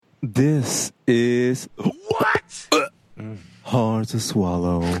This is What? hard to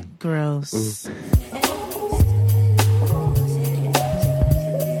swallow. Gross.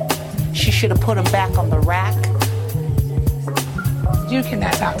 She should have put him back on the rack. You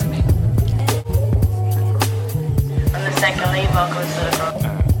cannot talk to me. I'm the second lead vocalist of the group.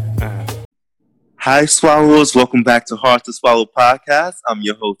 Hi, Swallows. Welcome back to Hard to Swallow podcast. I'm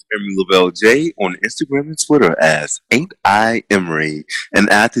your host, Emery Lavelle J, on Instagram and Twitter as Ain't I Emery, and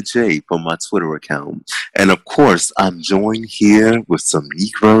add the J for my Twitter account. And of course, I'm joined here with some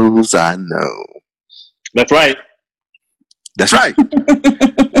Negroes I know. That's right. That's right.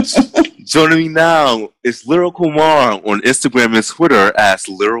 Joining me now is Lyrical Mar on Instagram and Twitter as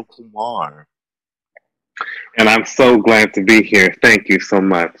Lyrical Mar. And I'm so glad to be here. Thank you so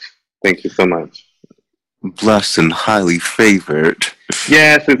much. Thank you so much. Blessed and highly favored.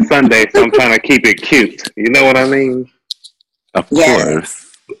 Yes, it's Sunday, so I'm trying to keep it cute. You know what I mean? Of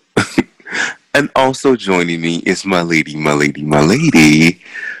course. And also joining me is my lady,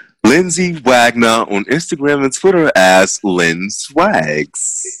 Lindsay Wagner on Instagram and Twitter as Lynn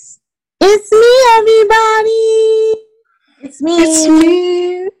Swags. It's me, everybody. It's me.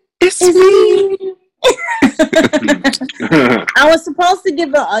 It's me. I was supposed to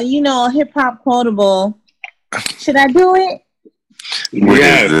give a hip hop quotable. Should I do it? What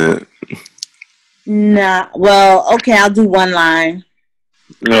is it? Nah. Well, okay. I'll do one line.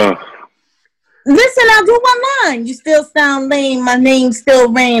 No. Listen, I'll do one line. You still sound lame. My name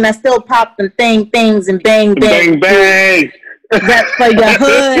still rain. I still pop them things and bang bang. Bang bang. That's for your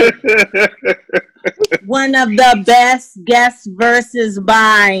hood. One of the best guest verses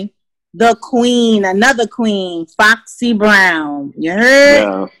by the queen, another queen, Foxy Brown. You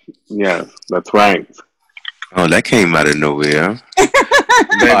heard? Yeah, that's right. Oh, that came out of nowhere.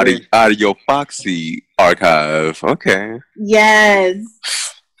 out of your Foxy archive. Okay. Yes.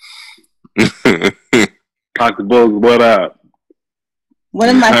 Foxy Bulls, what up? One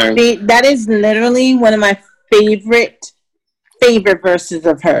of my that is literally one of my favorite verses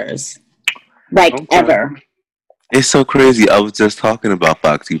of hers. Ever. It's so crazy. I was just talking about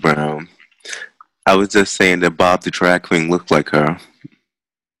Foxy Brown. I was just saying that Bob the drag queen looked like her.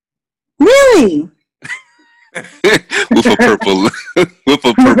 Really? with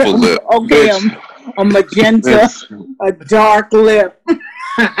a purple lip. Okay, a magenta, a dark lip.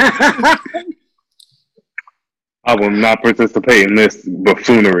 I will not participate in this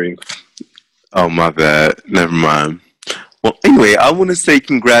buffoonery. Oh, my bad. Never mind. Well, anyway, I want to say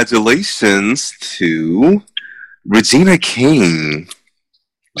congratulations to Regina King.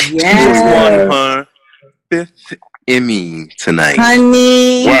 Yes. She just won her 5th Emmy tonight.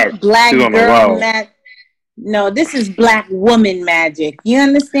 Honey, Wow. black She's on a girl roll. No, this is black woman magic. You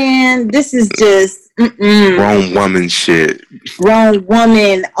understand? This is just Grown woman shit. Grown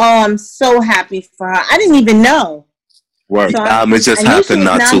woman. Oh, I'm so happy for her. I didn't even know. Word. So It just happened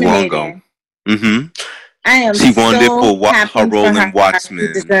not too long ago. Mm-hmm. I am She won it so for happy her role for in Watchmen.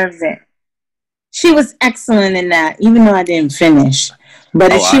 She deserves it. She was excellent in that, even though I didn't finish.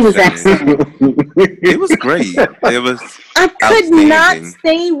 But she was excellent. It was great. It was. I could not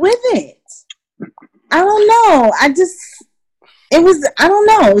stay with it. I don't know. It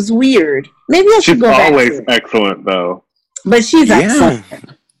was weird. Maybe I should She's go back. always to it. excellent, though. But she's excellent.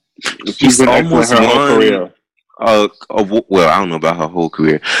 She's been almost excellent her whole career. Well, I don't know about her whole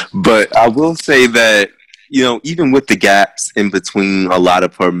career, but I will say that, even with the gaps in between a lot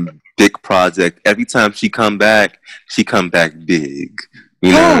of her big projects, every time she come back big,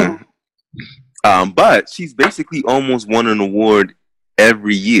 but she's basically almost won an award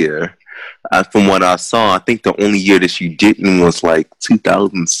every year. From what I saw, I think the only year that she didn't was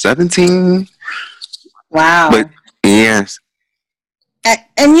 2017. Wow. But yes.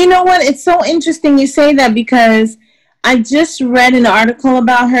 And you know what? It's so interesting you say that, because I just read an article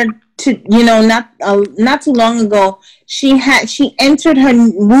about her. Not too long ago. She entered her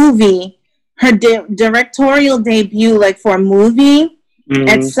movie, her directorial debut, for a movie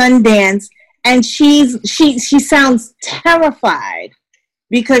at Sundance, and she sounds terrified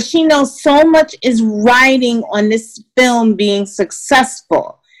because she knows so much is riding on this film being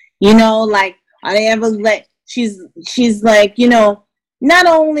successful. Are they ever she's like, not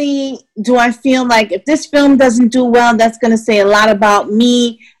only do I feel like if this film doesn't do well, that's going to say a lot about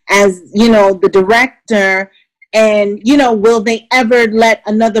me as, the director. And, will they ever let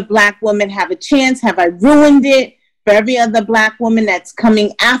another black woman have a chance? Have I ruined it for every other black woman that's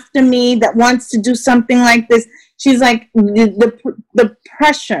coming after me that wants to do something like this? She's like, the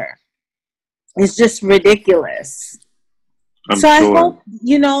pressure is just ridiculous. I'm so sure. I hope,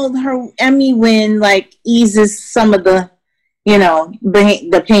 her Emmy win, eases some of the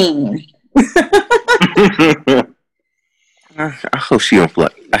the pain. I hope she don't feel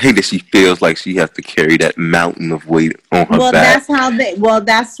like. I hate that she feels like she has to carry that mountain of weight on her Well, back.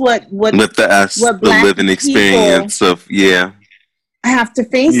 that's what With the black living experience of have to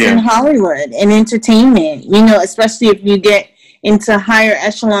face Yeah. in Hollywood and entertainment. Especially if you get into higher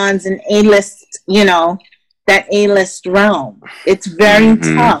echelons and A-list, that A-list realm. It's very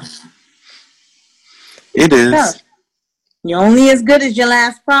tough. It is. Tough. You're only as good as your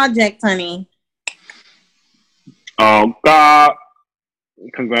last project, honey. Oh God!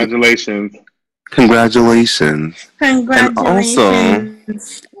 Congratulations. Congratulations.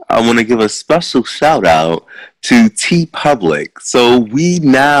 Congratulations. I want to give a special shout out to T Public. So we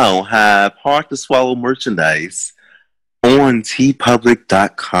now have Hard to Swallow merchandise on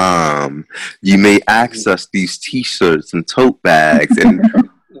tpublic.com. You may access these t-shirts and tote bags and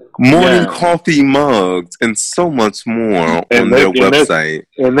morning coffee mugs and so much more on their website.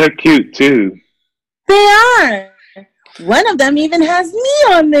 And they're cute too. They are. One of them even has me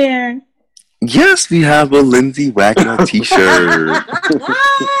on there. Yes, we have a Lindsay Wagner t-shirt.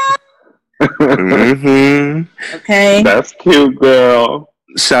 Okay. That's cute, girl.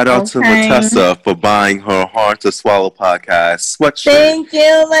 Shout out to Latessa for buying her Hard to Swallow podcast sweatshirt. Thank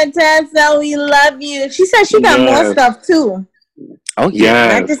you, Latessa. We love you. She said she got more stuff too. Oh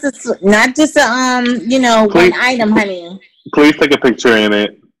yeah. Not just a one item, honey. Please take a picture in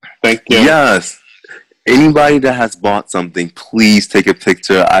it. Thank you. Yes. Anybody that has bought something, please take a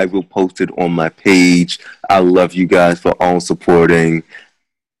picture. I will post it on my page. I love you guys for all supporting.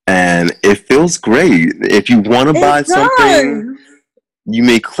 And it feels great. If you want to buy something, you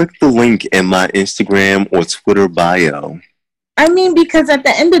may click the link in my Instagram or Twitter bio. I mean, because at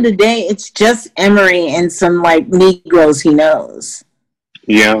the end of the day, it's just Emery and some Negroes he knows.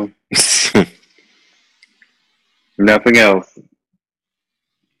 Yeah. Nothing else.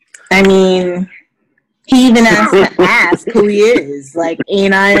 I mean, he even has to ask who he is.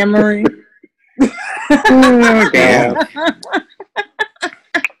 Ain't I Emery? Yeah.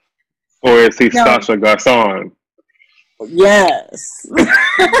 Or is he Sasha Garcon? Yes.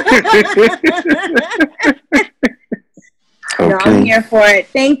 No, I'm here for it.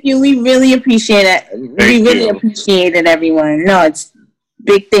 Thank you. We really appreciate it. We really appreciate it, everyone. No, it's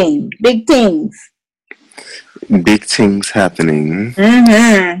big things. Big things. Big things happening. So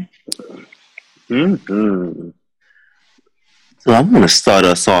I'm going to start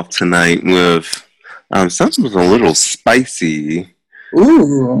us off tonight with something a little spicy.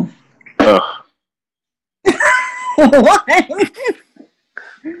 Ooh. What?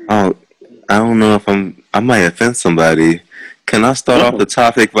 Oh, I don't know if I might offend somebody. Can I start off the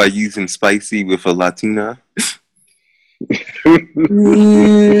topic by using spicy with a Latina? Is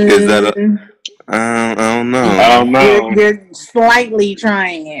that I don't know. You're slightly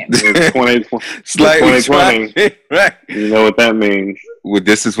trying it. Slightly trying. Right. You know what that means. Well,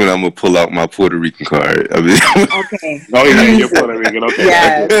 this is when I'm going to pull out my Puerto Rican card. Okay. Oh, yeah, you're Puerto Rican. Okay.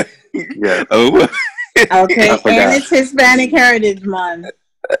 Yes. Yeah. Oh. Okay, and it's Hispanic Heritage Month.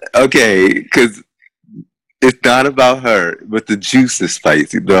 Okay, because it's not about her, but the juice is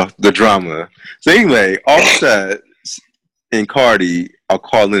spicy, the drama. So anyway, Offset and Cardi are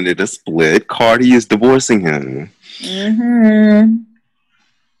calling it a split. Cardi is divorcing him.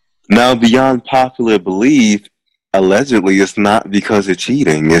 Now, beyond popular belief, allegedly it's not because of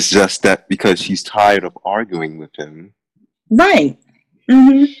cheating. It's just that because she's tired of arguing with him. Right.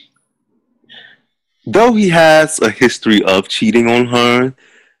 Though he has a history of cheating on her,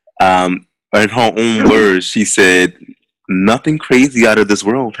 in her own words, she said, nothing crazy out of this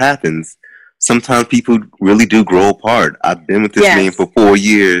world happens. Sometimes people really do grow apart. I've been with this man for 4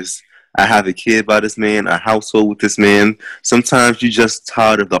 years. I have a kid by this man, a household with this man. Sometimes you're just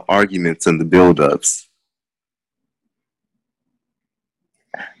tired of the arguments and the build-ups.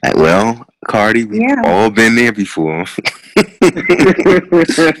 Well, Cardi, we've all been there before.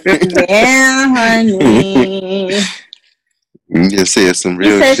 Yeah, honey. You just said some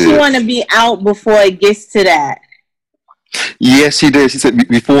real shit. She said she want to be out before it gets to that. Yeah, she did. She said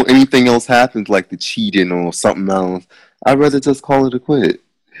before anything else happens, like the cheating or something else, I'd rather just call it a quit.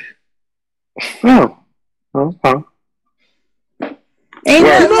 Oh. Okay. Ain't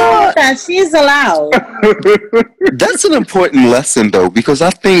nothing wrong with that. She's allowed. That's an important lesson, though, because I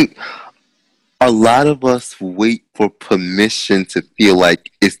think a lot of us wait for permission to feel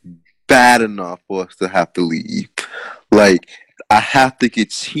like it's bad enough for us to have to leave. Like, I have to get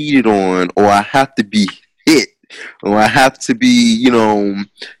cheated on, or I have to be hit, or I have to be,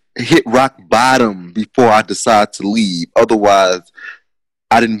 hit rock bottom before I decide to leave. Otherwise,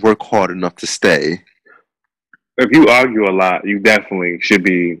 I didn't work hard enough to stay. if you argue a lot, you definitely should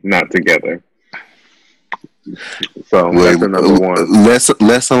be not together. So that's the number one.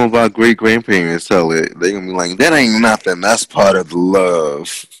 Let some of our great grandparents tell it. They're gonna be like, that ain't nothing. That's part of the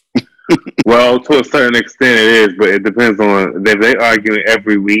love. Well, to a certain extent, it is, but it depends on if they arguing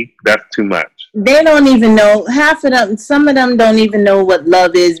every week. That's too much. They don't even know, half of them, some of them don't even know what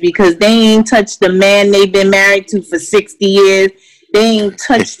love is because they ain't touched the man they've been married to for 60 years. They ain't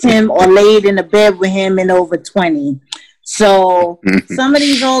touched him or laid in a bed with him in over 20. So some of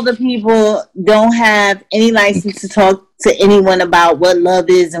these older people don't have any license to talk to anyone about what love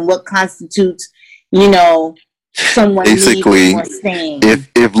is and what constitutes, someone basically or staying.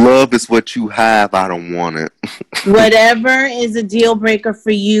 If love is what you have, I don't want it. Whatever is a deal breaker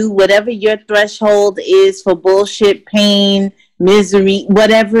for you, whatever your threshold is for bullshit, pain, misery,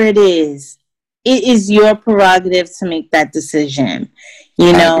 whatever it is your prerogative to make that decision.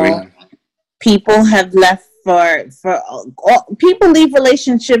 People have left people leave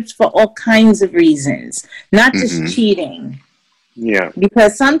relationships for all kinds of reasons, not just cheating. Yeah.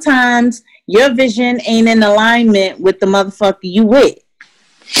 Because sometimes your vision ain't in alignment with the motherfucker you with.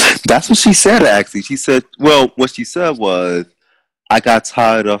 That's what she said, actually. She said, well, what she said was, I got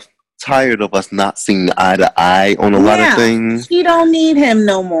tired of us not seeing eye to eye on a lot of things. She don't need him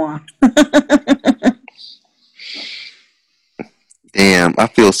no more. Damn, I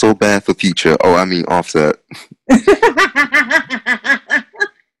feel so bad for Future. Oh, I mean Offset.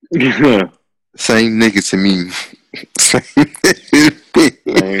 Same nigga to me. Same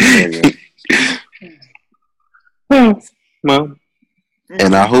nigga. Well,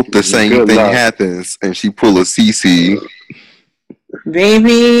 and I hope the same thing happens and she pull a CC.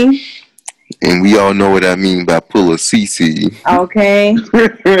 Baby. And we all know what I mean by pull a CC. Okay.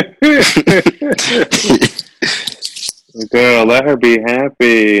 Girl, let her be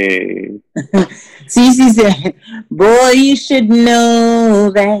happy. Cece said, boy, you should know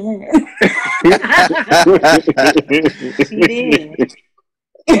that. She did.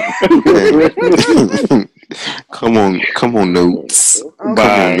 Come on, notes.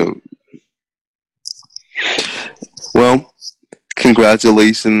 Okay. Bye. Well,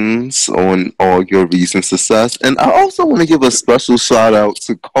 congratulations on all your recent success. And I also want to give a special shout out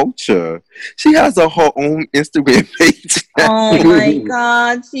to Culture. She has her own Instagram page. Oh my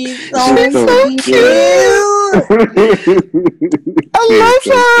God, she's so cute. I love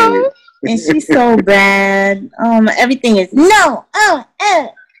her. And she's so bad. Everything is no. So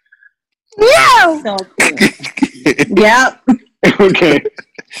cute. Yep. Okay.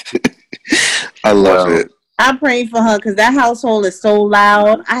 I love it. I pray for her because that household is so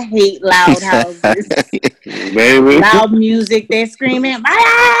loud. I hate loud houses. Baby. Loud music. They're screaming.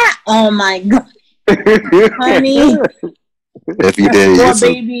 Ah! Oh my God. Honey. Every day Poor is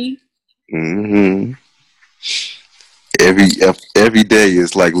baby. Every day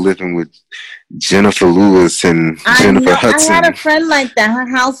is like living with Jennifer Lewis and Jennifer Hudson. I had a friend like that. Her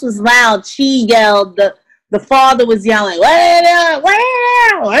house was loud. She yelled. The father was yelling. What?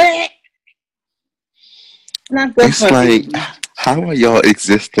 Not good. It's like, how are y'all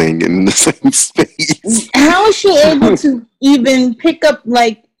existing in the same space? How is she able to even pick up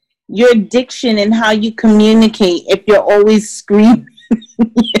like your diction and how you communicate if you're always screaming?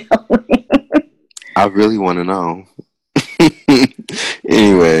 I really want to know.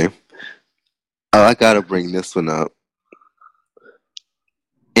 Anyway, I gotta bring this one up.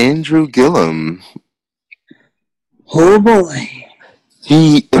 Andrew Gillum. Oh boy.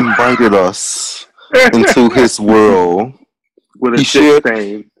 He invited us into his world. With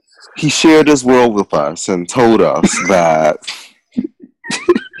a he shared his world with us and told us that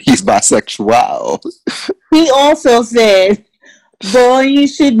he's bisexual. He also said, boy, you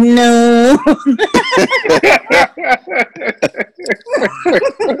should know.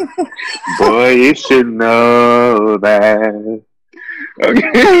 Boy, you should know that.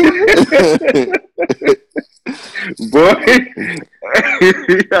 Okay. Boy,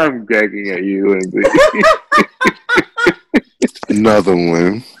 I'm gagging at you. Another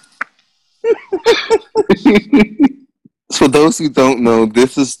one. For those who don't know,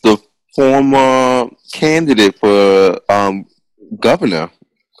 this is the former candidate for governor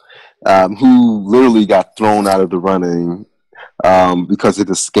who literally got thrown out of the running because of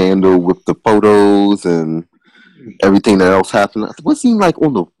the scandal with the photos and everything that else happened. Was he like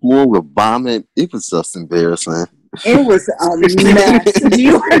on the floor with vomit? It was just embarrassing. It was a mess. Do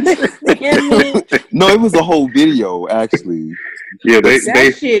you understand me? No, it was a whole video, actually. Yeah,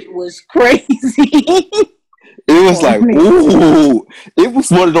 that shit was crazy. It was like, ooh. It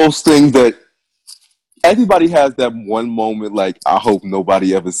was one of those things that everybody has that one moment. Like, I hope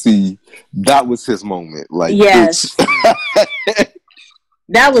nobody ever see. That was his moment. Like, yes.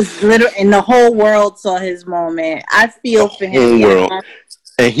 That was literally, and the whole world saw his moment. I feel for him. World.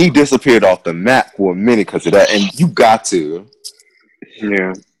 And he disappeared off the map for a minute because of that. And you got to.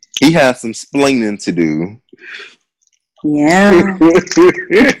 Yeah. He has some splaining to do. Yeah.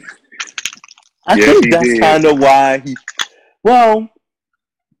 I think that's kind of why he. Well,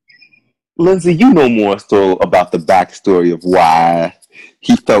 Lindsay, you know more so about the backstory of why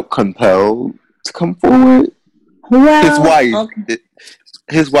he felt compelled to come forward. Well, his wife. Okay.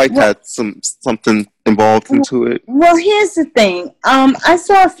 His wife had something involved into it. Well, here's the thing. I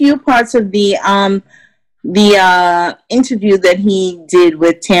saw a few parts of the interview that he did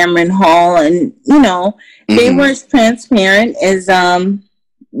with Tamron Hall, and they were as transparent as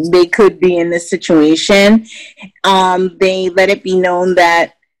they could be in this situation. They let it be known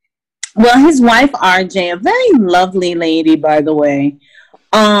that, well, his wife RJ, a very lovely lady, by the way.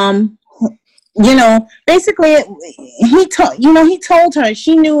 Basically, he told her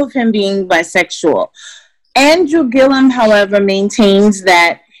she knew of him being bisexual. Andrew Gillum, however, maintains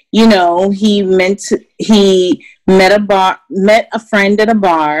that he met a friend at a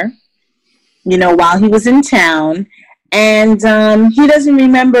bar, while he was in town, and he doesn't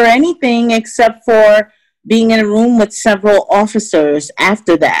remember anything except for being in a room with several officers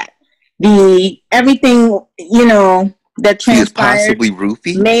after that. Everything that transpired possibly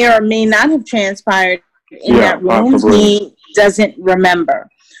roofie? may or may not have transpired in that room. Possibly. He doesn't remember.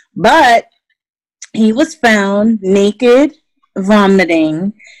 But he was found naked,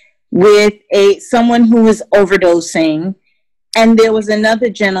 vomiting, with someone who was overdosing, and there was another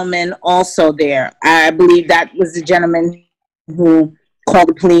gentleman also there. I believe that was the gentleman who called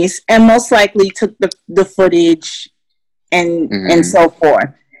the police and most likely took the footage and so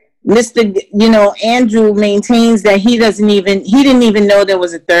forth. Andrew maintains that he didn't even know there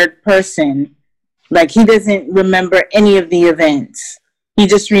was a third person. Like, he doesn't remember any of the events. He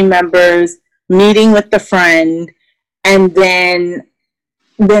just remembers meeting with the friend and then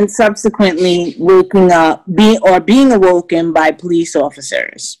subsequently waking up, being awoken by police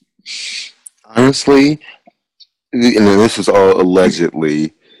officers. Honestly, and this is all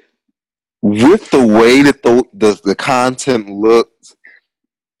allegedly, with the way that the content looked,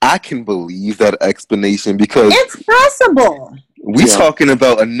 I can believe that explanation because it's possible. We talking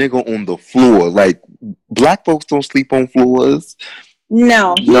about a nigga on the floor. Like, black folks don't sleep on floors.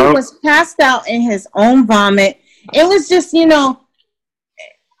 No, he was passed out in his own vomit. It was just, something.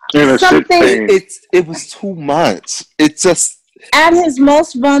 It was too much. It just at his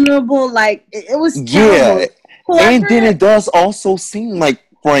most vulnerable. Like, it was terrible. And then it does also seem like.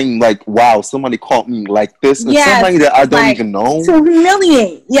 Wow, somebody caught me like this, and somebody that I don't even know. To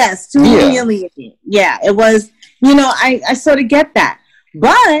humiliate, humiliate. Yeah, it was. I sort of get that,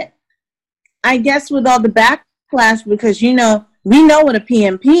 but I guess with all the backlash, because we know what a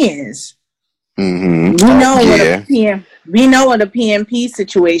PMP is. Mm-hmm. We know what a PMP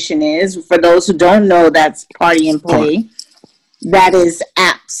situation is. For those who don't know, that's party and play. That is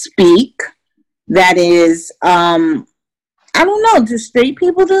app speak. That is I don't know. Do straight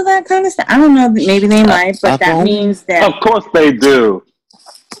people do that kind of stuff? I don't know. Maybe they might, but that means that. Of course they do.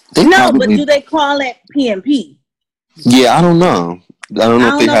 But do they call it PMP? Yeah, I don't know. I don't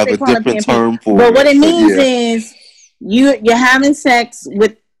know if they have a different term for it. But what it means is you're having sex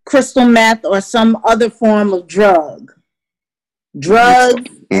with crystal meth or some other form of drug.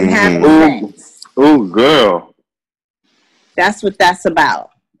 And having sex. Ooh, girl. That's what that's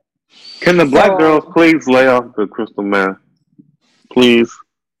about. Can the black girls please lay off the crystal meth? Please.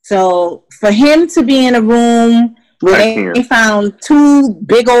 So for him to be in a room where they found 2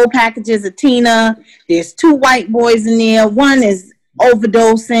 big old packages of Tina, there's 2 white boys in there. One is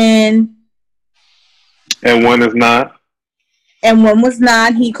overdosing, and one is not. And one was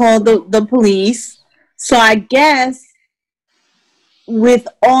not. He called the police. So I guess with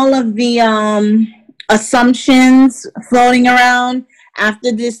all of the assumptions floating around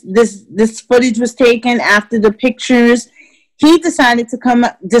after this footage was taken, after the pictures, he decided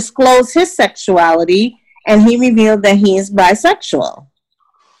to disclose his sexuality, and he revealed that he is bisexual.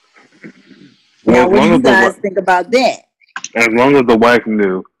 Now, what do you guys think about that? As long as the wife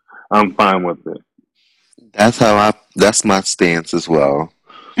knew, I'm fine with it. That's my stance as well.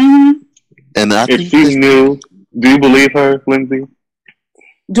 Mm-hmm. And if she knew, do you believe her, Lindsay?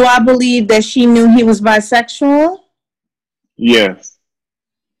 Do I believe that she knew he was bisexual? Yes.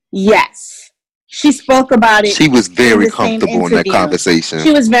 Yes. She spoke about it. She was very comfortable in that conversation.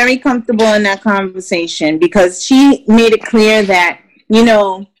 She was very comfortable in that conversation because she made it clear that,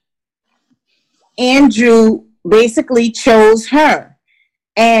 Andrew basically chose her,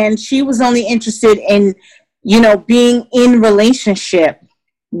 and she was only interested in, being in relationship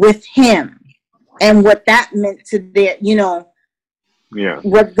with him, and what that meant to their,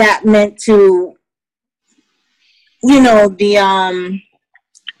 what that meant to, the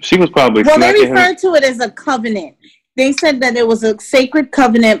She was probably well, they smacking him. referred to it as a covenant. They said that it was a sacred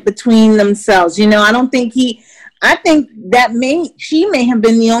covenant between themselves. I don't think I think that she may have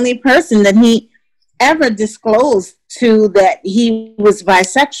been the only person that he ever disclosed to that he was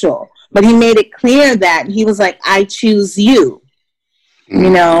bisexual. But he made it clear that he was like, I choose you. I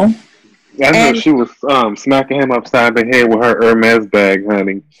know she was smacking him upside the head with her Hermes bag,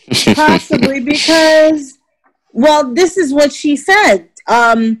 honey. Possibly because, well, this is what she said.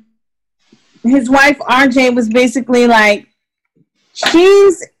 His wife RJ was basically like,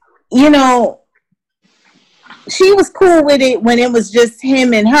 she's, she was cool with it when it was just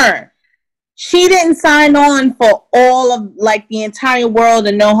him and her. She didn't sign on for all of like the entire world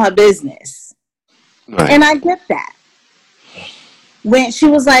to know her business. Right. And I get that. When she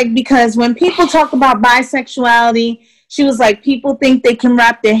was like, because when people talk about bisexuality, she was like, people think they can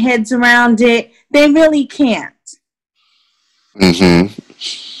wrap their heads around it. They really can't. Mm-hmm.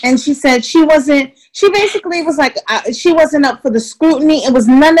 And she said she basically was like, she wasn't up for the scrutiny. It was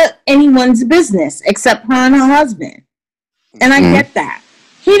none of anyone's business except her and her husband. And I get that.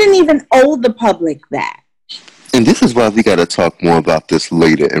 He didn't even owe the public that. And this is why we got to talk more about this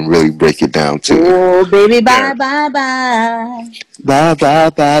later and really break it down too. Oh, baby, bye, bye, bye. Bye, bye,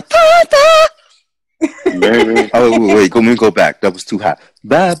 bye, bye, bye. Baby. Oh, wait, let me go back. That was too high.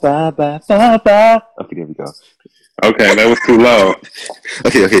 Bye, bye, bye, bye, bye. Okay, there we go. Okay, that was too low.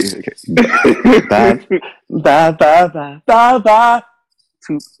 Okay. Bye, bye, bye, bye, bye, bye.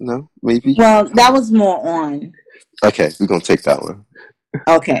 No, maybe. Well, that was more on. Okay, we're going to take that one.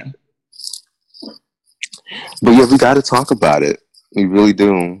 Okay. But yeah, we got to talk about it. We really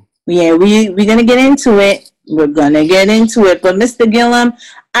do. Yeah, we're going to get into it. We're going to get into it. But Mr. Gillum,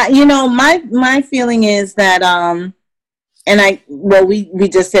 my feeling is that, we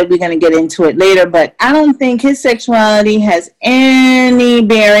just said we're going to get into it later, but I don't think his sexuality has any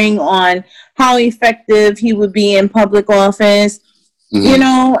bearing on how effective he would be in public office.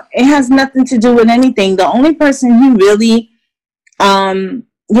 Mm-hmm. It has nothing to do with anything. The only person he really,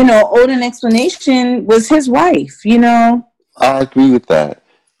 owed an explanation was his wife, I agree with that.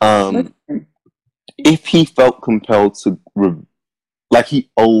 If he felt compelled to, like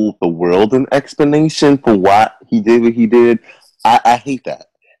he owed the world an explanation for why he did what he did, I hate that.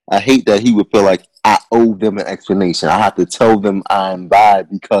 I hate that he would feel like I owe them an explanation. I have to tell them I'm bi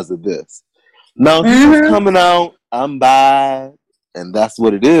because of this. No, he's just coming out, I'm bi, and that's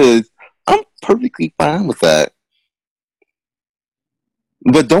what it is. I'm perfectly fine with that.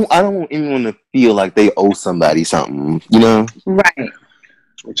 But I don't want anyone to feel like they owe somebody something, Right.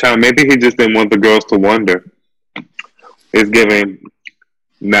 Child, maybe he just didn't want the girls to wonder. It's giving,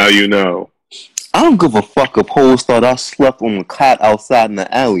 now you know. I don't give a fuck if hoes thought I slept on the cot outside in the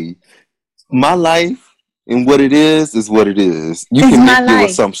alley. My life and what it is what it is. You can make your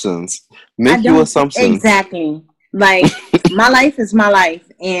assumptions. Make your assumptions. Exactly. Like, my life is my life,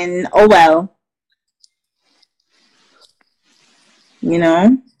 and oh well. Yeah.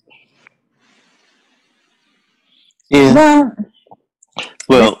 Well,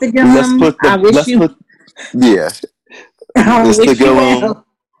 Mr. Gillum,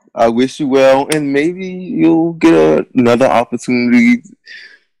 I wish you well, and maybe you'll get another opportunity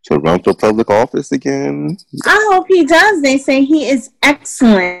to run for public office again. I hope he does. They say he is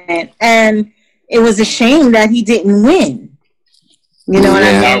excellent, and it was a shame that he didn't win. You know what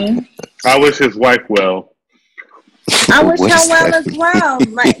I mean? I wish his wife well. I wish her well as well.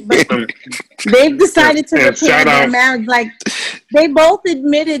 Like, but they've decided to repair their marriage. Like, they both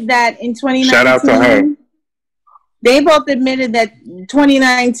admitted that in 2019. Shout out to her. They both admitted that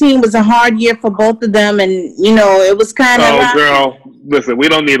 2019 was a hard year for both of them, and it was kind of. Oh, girl, listen, we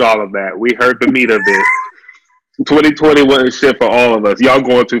don't need all of that. We heard the meat of it. 2020 wasn't shit for all of us. Y'all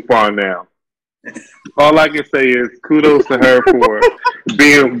going too far now. All I can say is kudos to her for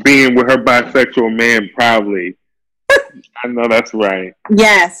being with her bisexual man proudly. I know that's right.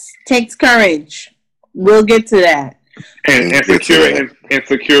 Yes, takes courage. We'll get to that. And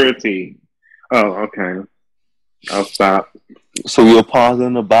security. Oh, okay. I'll stop. So we'll pause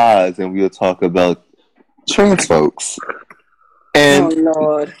on the buys and we'll talk about trans folks. And, oh,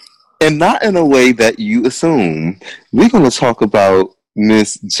 Lord. And not in a way that you assume. We're going to talk about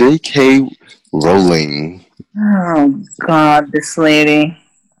Miss J.K. Rowling. Oh, God, this lady.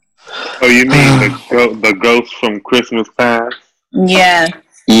 Oh, you mean the ghost from Christmas Past? Yeah.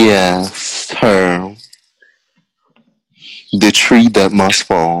 Yes. against her, the tree that must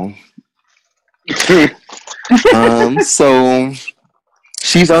fall. So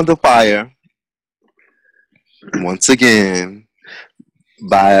she's under fire once again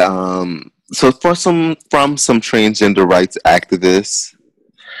by from some transgender rights activists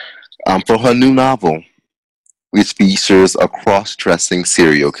for her new novel, which features a cross-dressing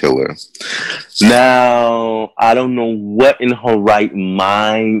serial killer. Now, I don't know what in her right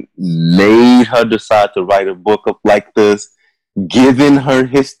mind made her decide to write a book up like this, given her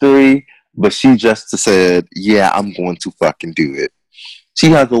history, but she just said, yeah, I'm going to fucking do it. She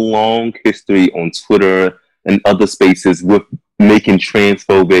has a long history on Twitter and other spaces with making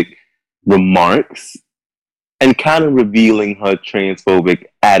transphobic remarks and kind of revealing her transphobic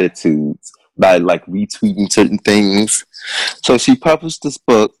attitudes by like retweeting certain things. So she published this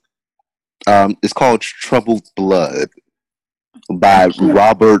book. It's called Troubled Blood by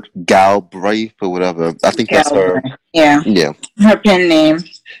Robert Galbraith or whatever. I think that's her. Yeah. Her pen name.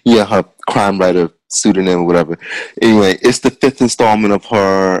 Yeah, her crime writer pseudonym or whatever. Anyway, it's the 5th installment of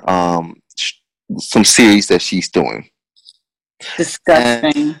her some series that she's doing.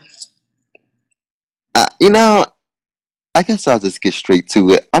 Disgusting. And, I guess I'll just get straight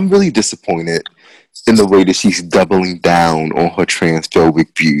to it. I'm really disappointed in the way that she's doubling down on her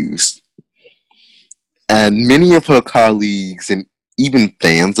transphobic views. And many of her colleagues and even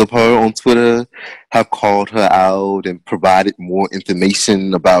fans of her on Twitter have called her out and provided more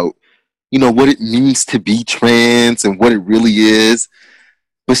information about, what it means to be trans and what it really is.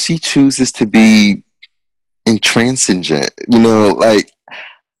 But she chooses to be intransigent.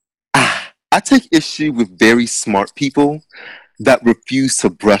 I take issue with very smart people that refuse to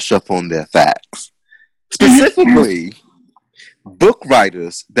brush up on their facts. Specifically, book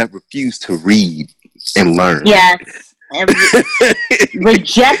writers that refuse to read and learn. Yes.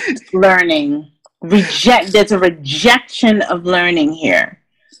 Reject learning. There's a rejection of learning here.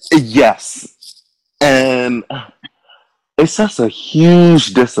 Yes. And it's just a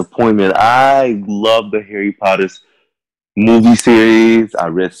huge disappointment. I love the Harry Potter's movie series. I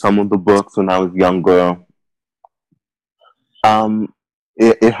read some of the books when I was younger.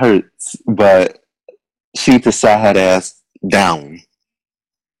 It hurts, but she needs to sit her ass down.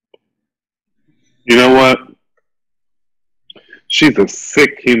 You know what? She's a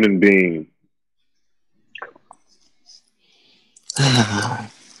sick human being.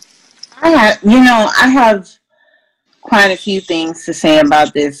 I have quite a few things to say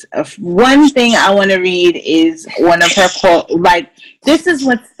about this. One thing I want to read is one of her quotes. Like, this is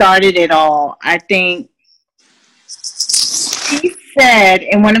what started it all. I think she said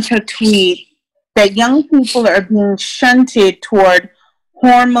in one of her tweets that young people are being shunted toward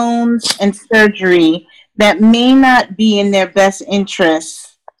hormones and surgery that may not be in their best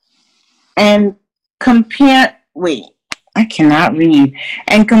interests. And I cannot read.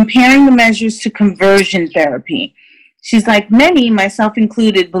 And comparing the measures to conversion therapy. She's like, many, myself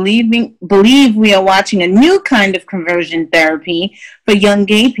included, believe we are watching a new kind of conversion therapy for young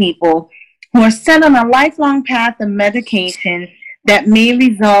gay people who are set on a lifelong path of medication that may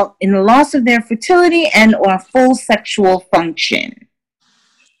result in the loss of their fertility and or full sexual function.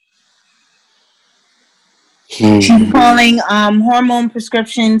 She's calling hormone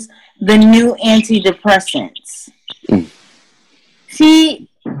prescriptions the new antidepressants.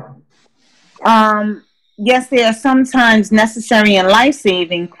 Yes, they are sometimes necessary and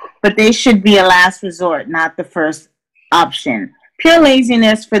life-saving, but they should be a last resort, not the first option. Pure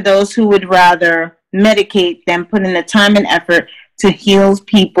laziness for those who would rather medicate than put in the time and effort to heal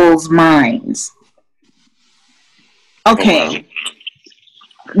people's minds. Okay.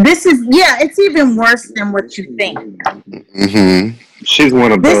 This is, it's even worse than what you think. Mm-hmm. She's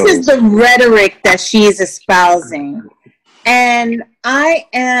one of those. This is the rhetoric that she is espousing. And I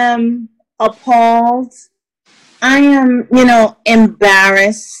am appalled. I am,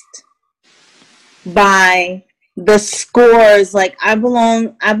 embarrassed by the scores. Like, I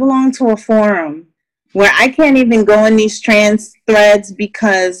belong to a forum where I can't even go in these trans threads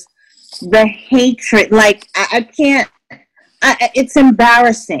because the hatred, like, I can't, it's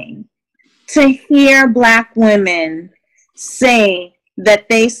embarrassing to hear Black women say that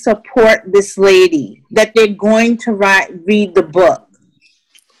they support this lady, that they're going to read the book.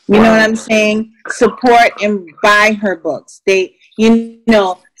 You know what I'm saying? Support and buy her books. They,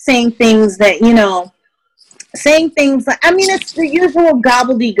 saying things that, saying things like, it's the usual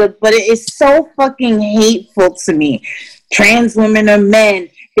gobbledygook, but it is so fucking hateful to me. Trans women are men.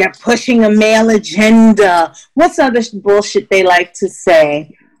 They're pushing a male agenda. What's other bullshit they like to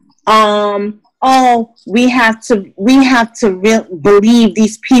say? Oh, we have to believe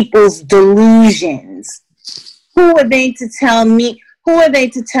these people's delusions. Who are they to tell me? Who are they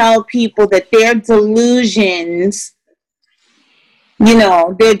to tell people that their delusions,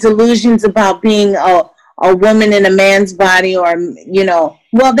 their delusions about being a woman in a man's body, or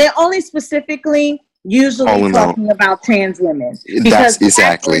well, they're only specifically usually talking about trans women, because that's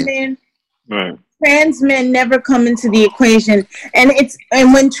exactly. Women, right. Trans men never come into the equation, and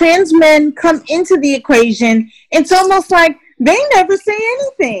when trans men come into the equation, it's almost like they never say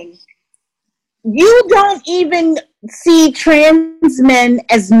anything. You don't even see trans men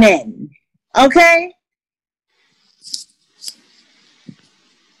as men, okay?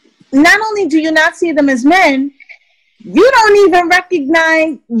 Not only do you not see them as men, you don't even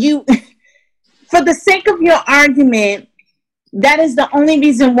recognize you. For the sake of your argument, that is the only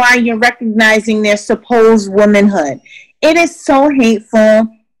reason why you're recognizing their supposed womanhood. It is so hateful.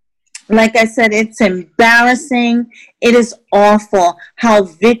 Like I said, it's embarrassing. It is awful how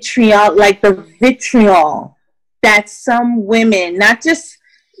vitriol that some women, not just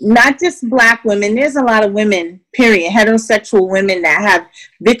black women, there's a lot of women, period, heterosexual women that have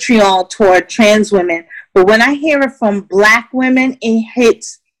vitriol toward trans women. But when I hear it from black women, it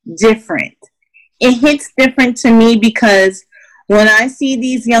hits different. It hits different to me, because when I see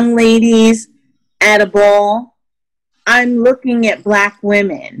these young ladies at a ball, I'm looking at black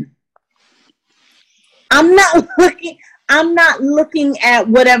women. I'm not looking at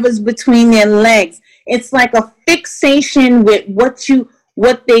whatever's between their legs. It's like a fixation with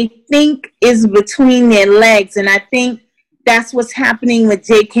what they think is between their legs. And I think that's what's happening with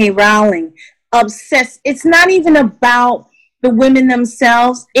J.K. Rowling. Obsessed. It's not even about the women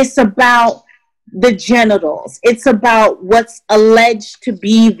themselves. It's about the genitals. It's about what's alleged to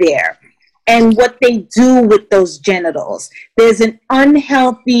be there and what they do with those genitals. There's an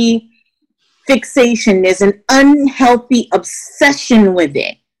unhealthy fixation. There's an unhealthy obsession with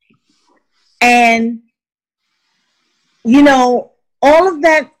it. And, all of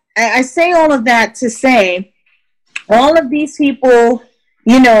that, I say all of that to say, all of these people,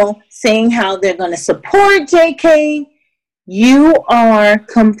 saying how they're going to support JK, you are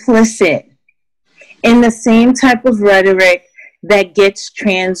complicit in the same type of rhetoric that gets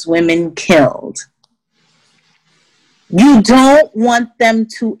trans women killed. You don't want them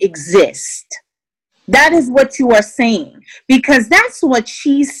to exist. That is what you are saying, because that's what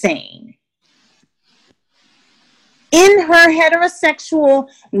she's saying. In her heterosexual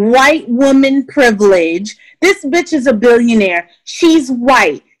white woman privilege, this bitch is a billionaire. She's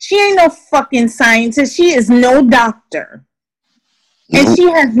white. She ain't no fucking scientist. She is no doctor. And she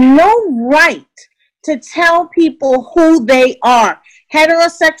has no right to tell people who they are.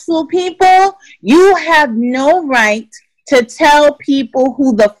 Heterosexual people, you have no right to tell people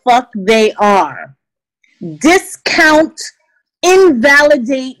who the fuck they are. Discount,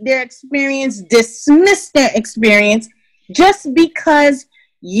 invalidate their experience, dismiss their experience just because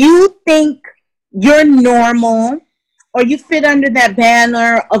you think you're normal or you fit under that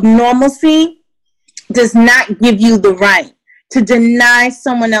banner of normalcy does not give you the right to deny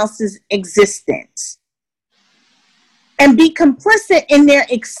someone else's existence and be complicit in their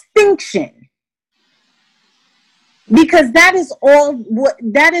extinction. Because that is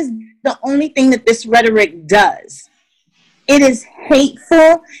the only thing that this rhetoric does. It is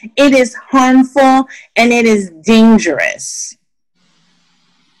hateful, it is harmful, and it is dangerous.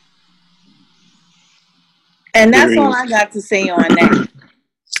 And that's all I got to say on that.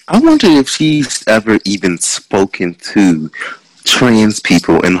 I wonder if she's ever even spoken to trans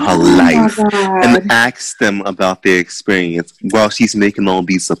people in her life and asked them about their experience while she's making all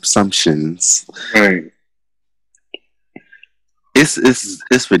these assumptions. Right.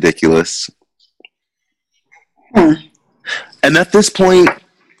 It's ridiculous. And at this point,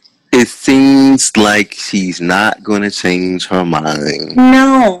 it seems like she's not going to change her mind.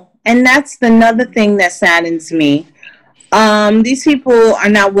 No. And that's another thing that saddens me. These people are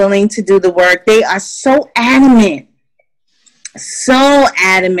not willing to do the work. They are so adamant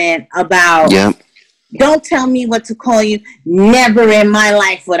about, don't tell me what to call you. Never in my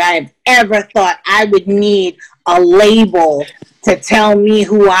life would I have ever thought I would need a label to tell me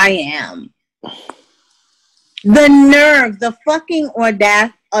who I am. The nerve, the fucking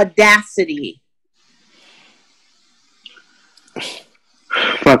audacity.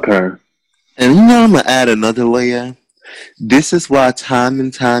 Fuck her. And I'm going to add another layer. This is why time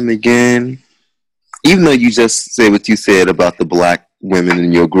and time again, even though you just say what you said about the black women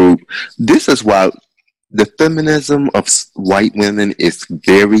in your group, this is why the feminism of white women is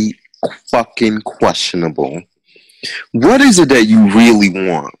very fucking questionable. What is it that you really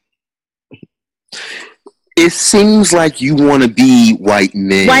want? It seems like you want to be white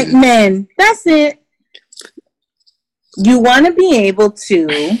men. White men. That's it. You want to be able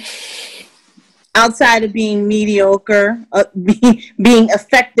to, outside of being mediocre, being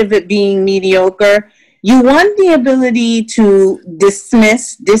effective at being mediocre, you want the ability to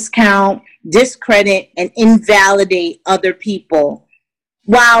dismiss, discount, discredit, and invalidate other people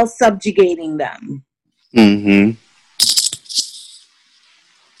while subjugating them. Mm-hmm.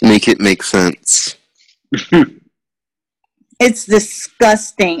 Make it make sense. It's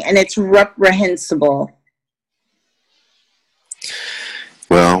disgusting and it's reprehensible.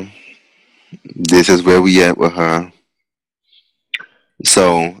 Well, this is where we at with her.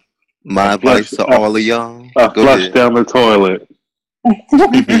 So, my advice to all of y'all: go flush ahead. down the toilet.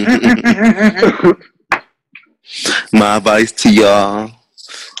 My advice to y'all: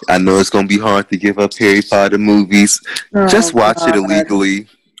 I know it's gonna be hard to give up Harry Potter movies. Just watch it illegally.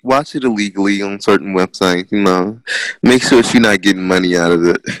 Watch it illegally on certain websites. You know, make sure you're not getting money out of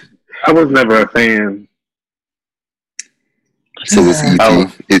it. I was never a fan. So it's easy.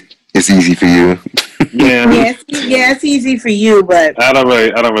 It's easy for you. Yeah. It's easy for you, but I don't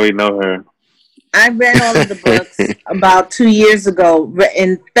really know her. I read all of the books about 2 years ago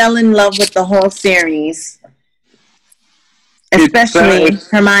and fell in love with the whole series, especially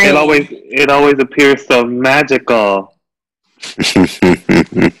Hermione. It always appears so magical.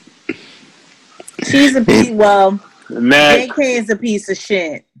 She's a piece. Well, Next. JK is a piece of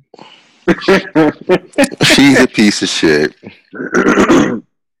shit. She's a piece of shit.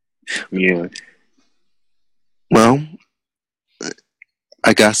 Yeah. Well,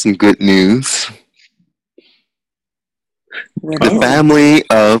 I got some good news. The family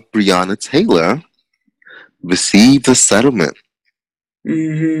of Breonna Taylor received a settlement.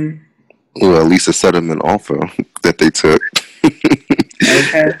 Mm-hmm. Well, at least a settlement offer that they took.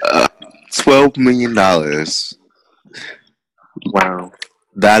 Okay. $12 million. Wow.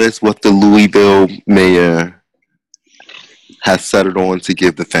 That is what the Louisville mayor has settled on to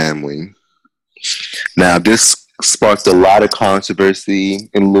give the family. Now, this sparked a lot of controversy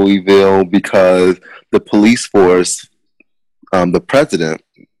in Louisville because the police force, the president,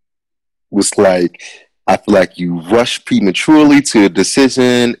 was like, I feel like you rushed prematurely to a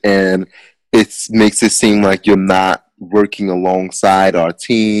decision and it makes it seem like you're not working alongside our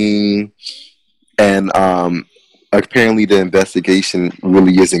team. And apparently the investigation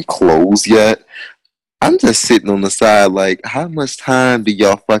really isn't closed yet. I'm just sitting on the side like, how much time do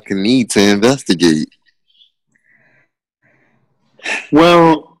y'all fucking need to investigate?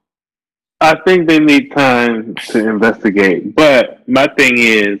 Well, I think they need time to investigate. But my thing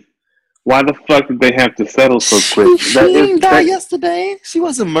is, why the fuck did they have to settle so quick? She didn't die yesterday. She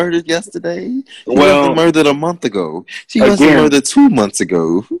wasn't murdered yesterday. She wasn't murdered a month ago. She wasn't murdered 2 months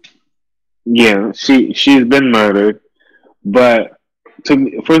ago. Yeah, she's been murdered. But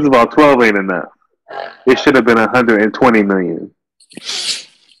first of all, 12 ain't enough. It should have been 120 million.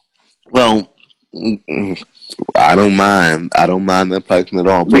 Well, I don't mind. I don't mind that pricing at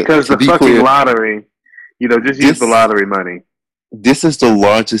all. Because the fucking lottery, just use the lottery money. This is the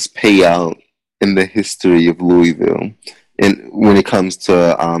largest payout in the history of Louisville, and when it comes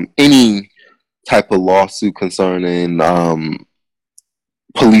to any type of lawsuit concerning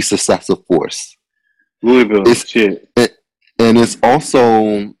police excessive force. Louisville is shit. And it's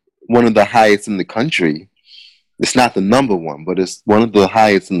also one of the highest in the country. It's not the number one, but it's one of the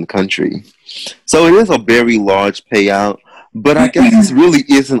highest in the country. So it is a very large payout, but I guess it really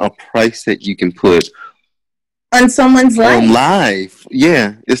isn't a price that you can put on someone's life. On life.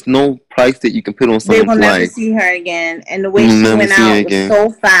 Yeah, it's no price that you can put on someone's life. They will never see her again. And the way she went out was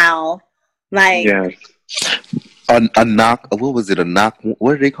so foul. Like, yes. A knock, what was it? A knock,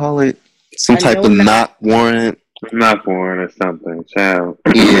 what do they call it? Some type of knock warrant. Knock warrant or something, child.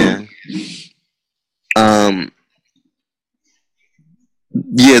 Yeah.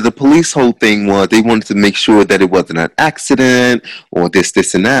 Yeah, the police whole thing was they wanted to make sure that it wasn't an accident or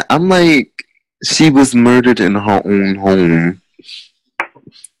this, and that. I'm like, she was murdered in her own home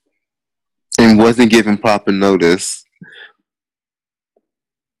and wasn't given proper notice.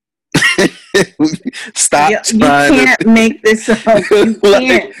 Stop you can't make this up. You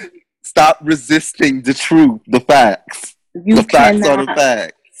can't. Stop resisting the truth, the facts. The facts are the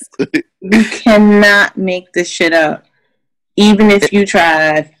facts. You cannot make this shit up. Even if you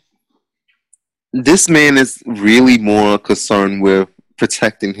tried. This man is really more concerned with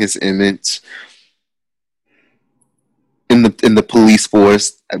protecting his image. In the police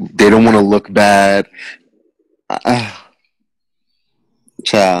force, they don't want to look bad.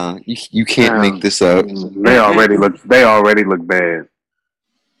 Child, you can't make this up. They already look bad.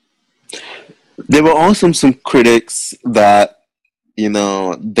 There were also some critics that,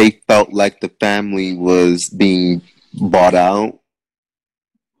 they felt like the family was being bought out.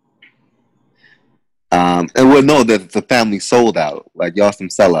 And well, no, that the family sold out. Like, y'all some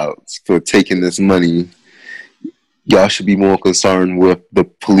sellouts for taking this money. Y'all should be more concerned with the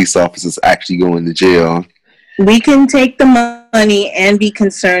police officers actually going to jail. We can take the money and be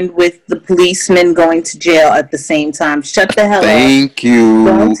concerned with the policemen going to jail at the same time. Shut the hell up. Thank you.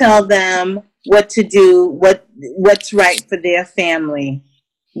 Don't tell them what to do, what's right for their family.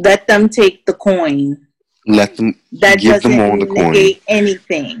 Let them take the coin. Let them give them all the coin. Negate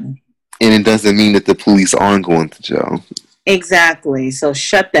anything. And it doesn't mean that the police aren't going to jail. Exactly. So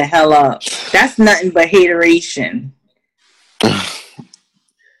shut the hell up. That's nothing but hateration.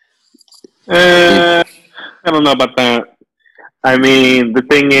 I don't know about that. I mean, the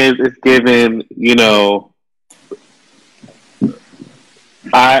thing is, it's given,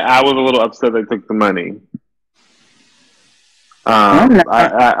 I was a little upset they took the money.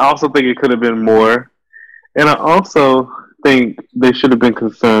 I also think it could have been more. And I also think they should have been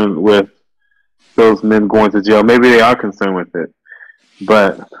concerned with those men going to jail. Maybe they are concerned with it.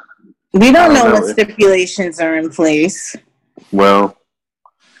 But we don't know what stipulations are in place. Well.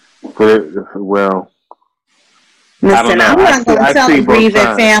 Listen, I'm not going to tell the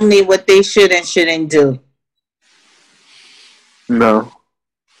grieving family what they should and shouldn't do. No.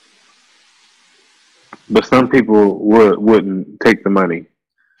 But some people wouldn't take the money.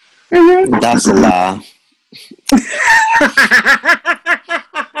 Mm-hmm. That's a lie.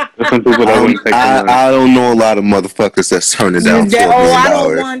 There's some people that wouldn't take the money. I don't know a lot of motherfuckers that's turning down $12 million. I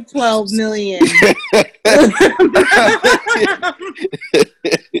don't want $12 million.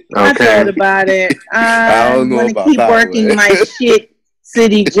 I thought about it. I'm going to keep working my shit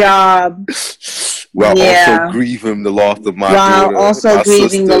city job. While also grieving the loss of my daughter. While also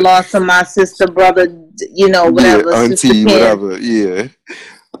grieving the loss of my sister, brother, whatever. Yeah, auntie, whatever, yeah.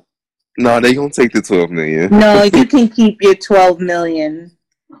 No, they gonna take the $12 million. No, you can keep your $12 million.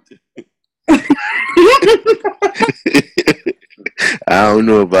 I don't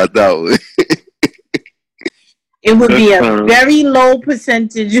know about that one. It would be a very low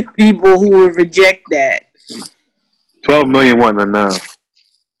percentage of people who would reject that. $12 million wasn't enough.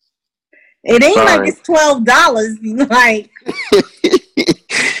 It ain't like it's $12. Like,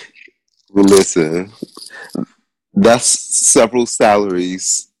 well, listen, that's several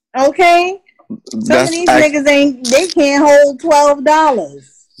salaries. Okay, some of these niggas they can't hold $12.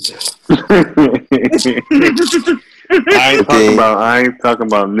 I ain't talking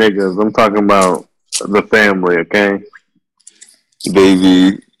about niggas. I'm talking about the family. Okay,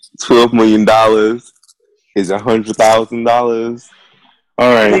 baby, $12 million is $100,000.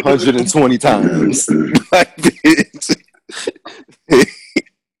 All right, 120 times.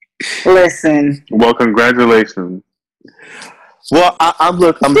 Listen. Well, congratulations. Well, I'm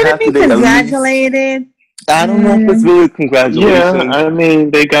happy they congratulated. I don't know if it's really congratulations. Yeah, I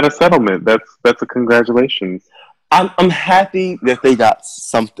mean they got a settlement. That's a congratulations. I'm happy that they got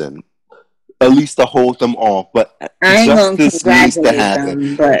something, at least to hold them off. But I ain't justice needs to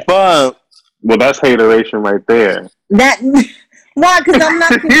happen. Them, but well, that's hateration right there. Why? Because I'm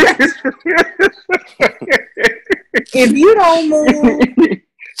not. If you don't move,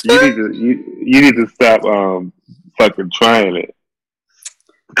 you need to stop fucking trying it.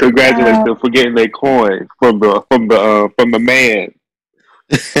 Congratulations for getting their coin from the man.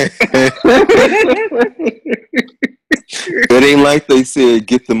 It ain't like they said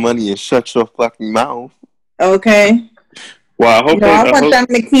get the money and shut your fucking mouth. Okay. Well, I want them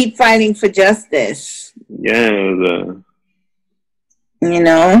to keep fighting for justice. Yeah.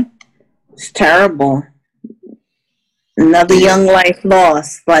 It's terrible. Another young life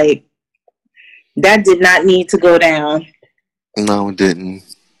lost. Like, that did not need to go down. No, it didn't.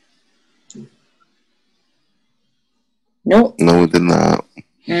 Nope. No, it did not.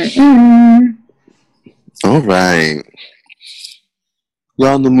 Mm-mm. All right.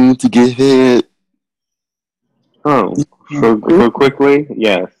 Y'all in the mood to get hit? Oh, so quickly?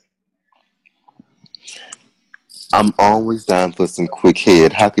 Yes. I'm always down for some quick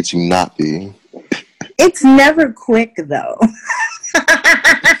head. How could you not be? It's never quick, though.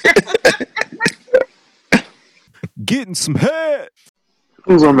 Getting some head.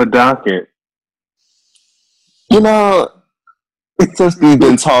 Who's on the docket? Since we've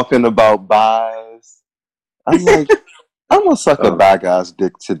been talking about buys, I'm like, I'm gonna suck a bad guy's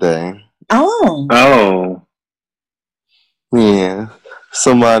dick today. Oh. Yeah.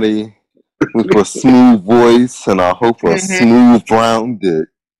 Somebody with a smooth voice and I hope a smooth brown dick.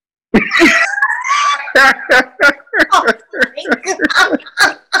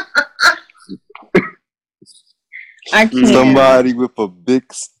 I can't. Somebody with a big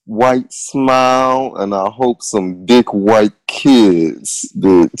white smile, and I hope some big white kids,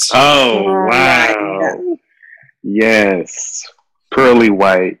 bitch. Oh, Oh, wow. Yes. Pearly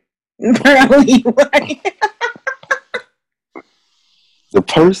white. Pearly white. The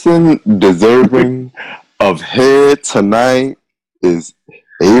person deserving of head tonight is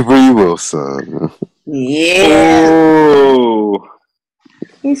Avery Wilson. Yeah. Oh.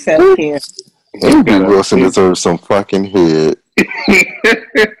 He's so cute. Avery Wilson deserves some fucking head.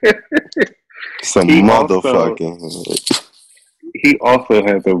 Some He motherfucking head. He also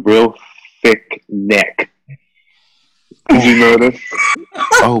has a real thick neck. Did you notice?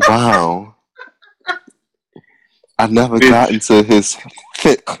 Oh, wow. I never Bitch. got into his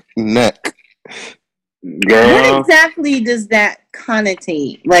thick neck. What Girl. exactly does that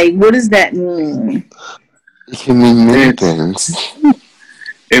connotate? Like, what does that mean? It can mean many things.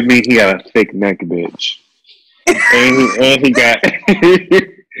 It means he got a thick neck, bitch. And he got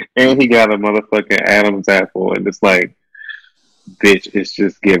and he got a motherfucking Adam's apple, and it's like, bitch, it's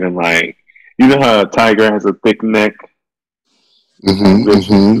just giving like, you know how a tiger has a thick neck?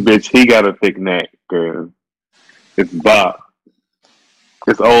 Bitch, he got a thick neck, girl. It's Bob.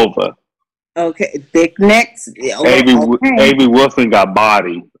 It's over. Okay, thick necks. Avery Wilson got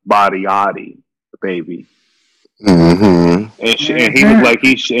body, baby. Mm-hmm. And he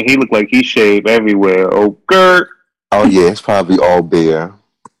looked like he shaved everywhere. Oh, Gert. Oh yeah, it's probably all bear.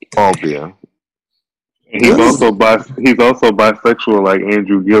 All bear. And he's also bisexual like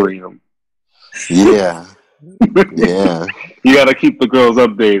Andrew Gilliam. Yeah. Yeah. You gotta keep the girls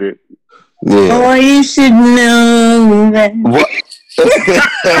updated. Yeah. Oh, you should know that. What?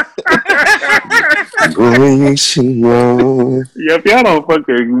 Boy, she knows. Yeah, if y'all don't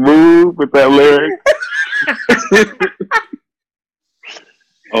fucking move with that lyric.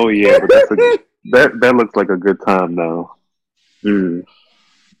 Oh yeah, but that looks like a good time now. Mm.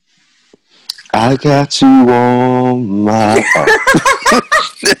 I got you on my heart.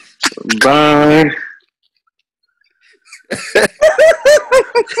 Bye.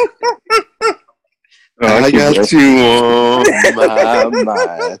 I got you on my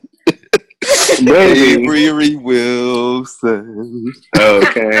mind. Baby. Avery Wilson.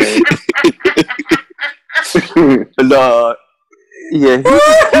 Okay. Lord. Yeah, he's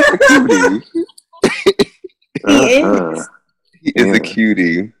a cutie. He is. He is a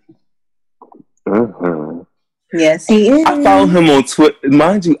cutie. Yes, he is. I follow him on Twitter.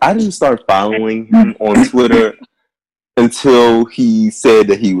 Mind you, I didn't start following him on Twitter until he said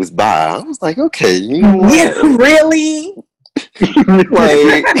that he was bi. I was like, okay, you know what? Yeah, really?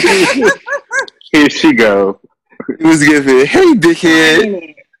 Like, here she go. he was giving, hey,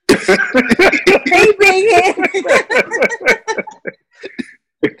 dickhead. Hey, big head.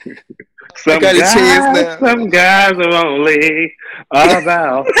 Some guys are only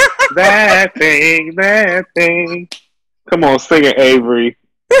about that thing. Come on, sing it, Avery.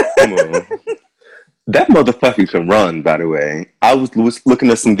 Come on. That motherfucker can run, by the way. I was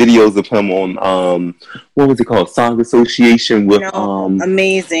looking at some videos of him on, what was it called? Song Association with,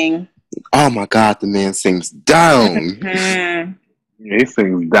 amazing. Oh my God, the man sings down. Mm-hmm. He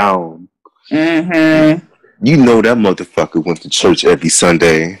sings down. Mm-hmm. You know that motherfucker went to church every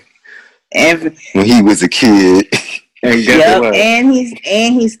Sunday. When he was a kid. And guess what? And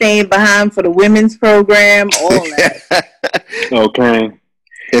he stayed behind for the women's program, all that. Okay.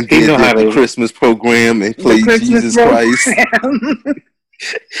 And then did the Christmas program and played Jesus Christ.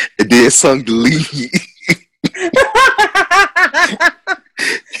 And then sung the lead.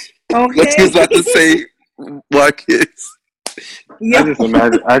 Okay. What he was about to say, Marcus? Yeah.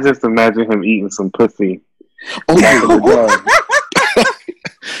 I just imagine him eating some pussy. Oh,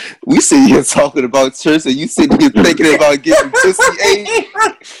 we sit here talking about church, and you sitting here thinking about getting pussy ate.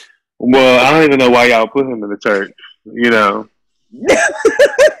 Well, I don't even know why y'all put him in the church. You know.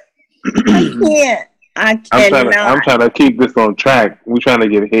 I cannot. I'm trying to keep this on track. We're trying to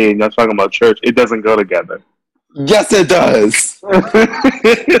get ahead. Y'all talking about church. It doesn't go together. Yes, it does.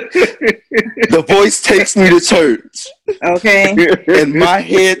 The voice takes me to church. Okay. And my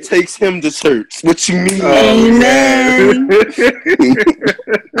head takes him to church. What you mean? Amen.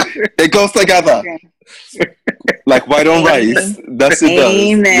 It goes together. Okay. Like white on rice. That's it does.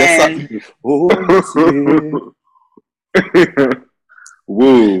 Amen. Yes,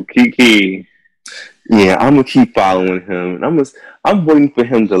 Woo, Kiki. Yeah, I'm gonna keep following him. I'm waiting for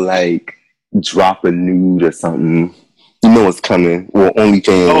him to like drop a nude or something. You know what's coming. Or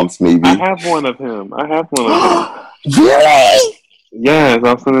OnlyFans, maybe. I have one of him. Really? Yes,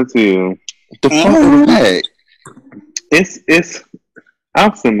 I'll send it to you. The fuck is that? It's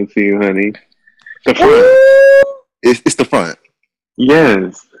I'll send it to you, honey. The front. It's the front.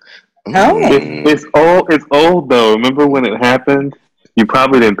 Yes. Oh. It's old. It's old though. Remember when it happened? You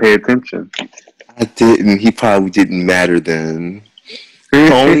probably didn't pay attention. I didn't. He probably didn't matter then.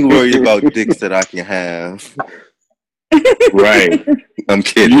 Only worry about dicks that I can have. Right. I'm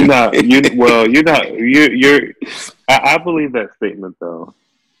kidding. You're not. I believe that statement though.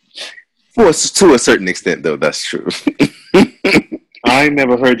 To a certain extent, though, that's true. I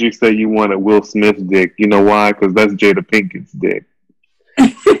never heard you say you wanted Will Smith's dick. You know why? Because that's Jada Pinkett's dick.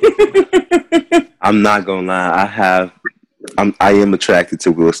 I'm not gonna lie. I am attracted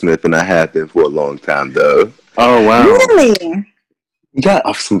to Will Smith, and I have been for a long time, though. Oh wow! Really? He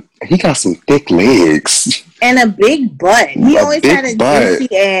got some thick legs And a big butt. He always had a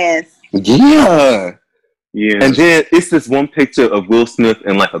juicy ass. Yeah. Yeah. And then it's this one picture of Will Smith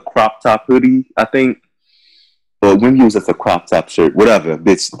in like a crop top hoodie, I think. Or when he was just a crop top shirt, whatever,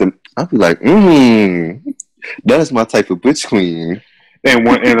 bitch. I'd be like, that is my type of bitch queen. And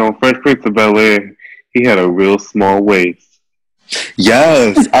on Fresh Prince of Bel-Air, he had a real small waist.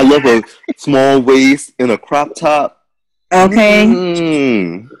 Yes, I love a small waist in a crop top. Okay.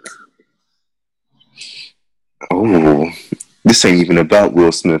 Oh, this ain't even about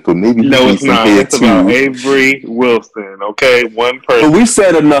Will Smith, but maybe no, it's not. It's too. About Avery Wilson. Okay, one person. But we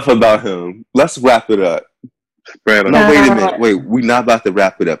said enough about him. Let's wrap it up. Spread no, wait a minute. Wait, we're not about to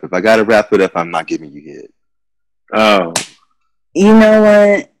wrap it up. If I gotta wrap it up, I'm not giving you head. Oh, you know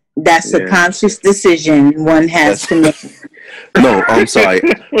what? That's a conscious decision one has to make. No, I'm sorry.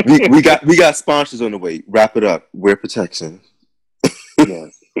 we got sponsors on the way. Wrap it up. Wear protection.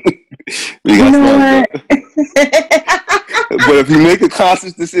 Yes. We got sponsors. But if you make a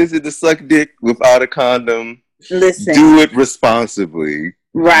conscious decision to suck dick without a condom, listen, do it responsibly.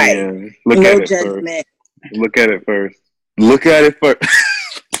 Right. Yeah. No judgment. Look at it first. Looking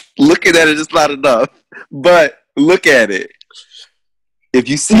at it is not enough, but look at it. If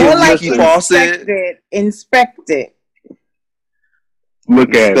you see a leaky faucet, inspect it.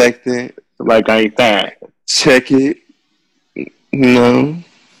 Look at it. Like I ain't that. Check it. Then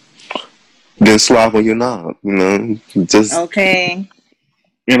slap on your knob. Just okay.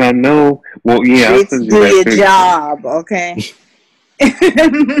 And I know. Well, yeah. Do your job, okay.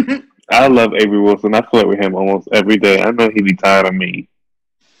 I love Avery Wilson. I flirt with him almost every day. I know he be tired of me.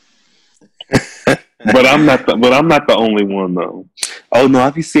 But I'm not the only one though. Oh no,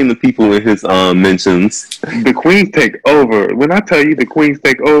 I've seen the people in his mentions. The queens take over. When I tell you the queens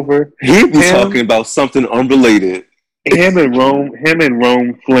take over, he be talking about something unrelated. Him and Rome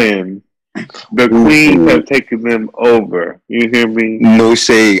Flynn, the queens have taken them over. You hear me? No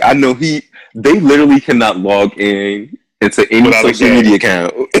shade. I know they literally cannot log in into any without social media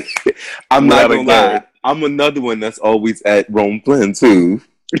account. I'm not gonna lie. I'm another one that's always at Rome Flynn too.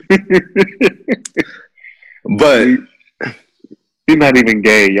 But he's not even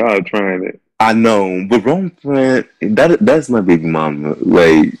gay. Y'all are trying it. I know, but Rome Flynn, that's my baby mama.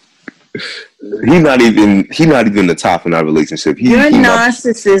 Like he's not even the top in our relationship. Your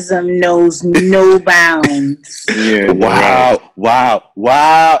narcissism knows no bounds. Yeah. Wow.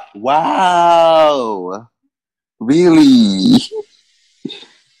 Really?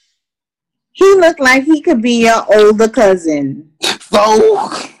 He looked like he could be your older cousin. So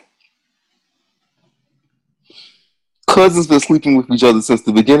cousins been sleeping with each other since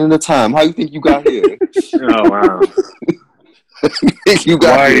the beginning of time. How you think you got here? Oh wow!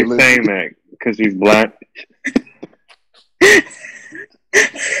 Why are you saying that? Because he's black.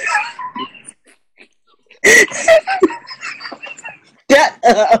 Shut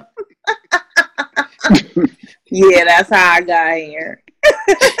up. Yeah, that's how I got here.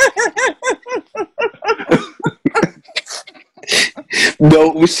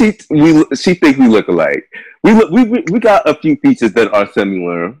 No, she thinks we look alike. We got a few features that are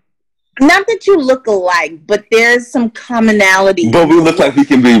similar. Not that you look alike, but there's some commonality. But we look like we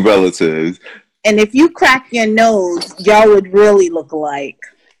can be relatives. And if you crack your nose, y'all would really look alike.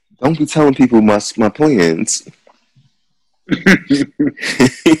 Don't be telling people my plans. But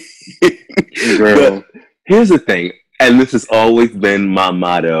here's the thing, and this has always been my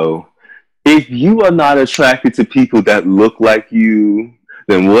motto. If you are not attracted to people that look like you,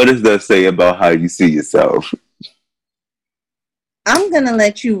 then what does that say about how you see yourself? I'm going to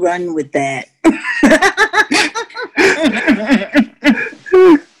let you run with that.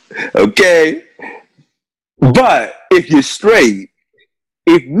 Okay. But if you're straight,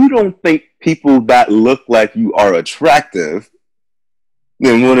 if you don't think people that look like you are attractive,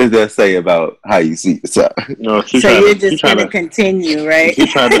 then what does that say about how you see yourself? No, so you're just going to continue, right? He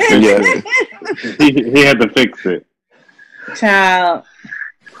tried to fix it. He had to fix it. Child.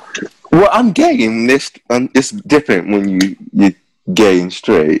 Well, I'm gay, and it's different when you're gay and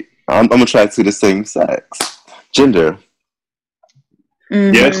straight. I'm attracted to the same sex, gender.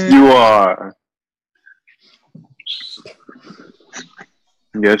 Mhm. Yes, you are.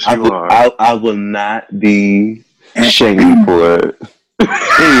 Yes, you are. I will not be shamed for it.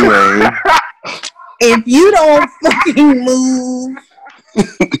 Anyway, If you don't fucking move,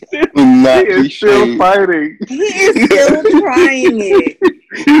 will not He be is still shamed. fighting. he is still trying it.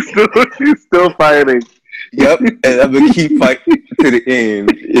 He's still fighting. Yep, and I'm gonna keep fighting to the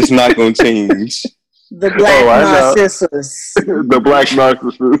end. It's not gonna change. The black I know. narcissus. The black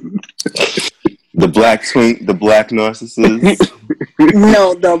narcissist. The black twink, the black narcissist.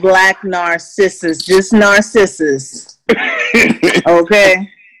 No, the black narcissus. Just narcissus. Okay.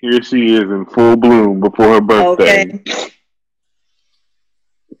 Here she is in full bloom before her birthday. Okay.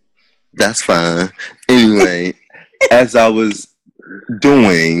 That's fine. Anyway, as I was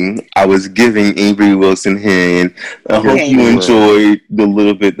doing, I was giving Avery Wilson hand. I hope Okay. you enjoyed the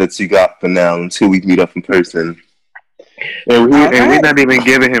little bit that you got for now until we meet up in person. And we're Alright. not even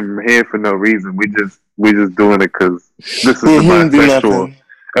giving him head for no reason. We just doing it because this is He the didn't do bisexual nothing.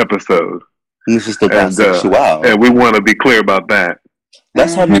 episode, This is the And, bisexual. and we want to be clear about that.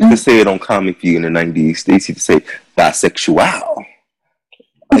 That's how we used to say it on Comic View in the 90s. They used to say bisexual.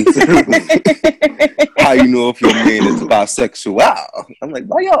 Like, how you know if your man is bisexual? I'm like,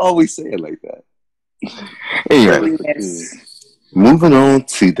 why y'all always say it like that? Anyway, Yes. moving on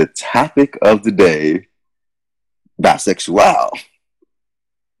to the topic of the day. Bisexual.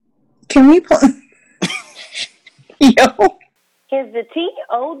 Can we put yo? Here's the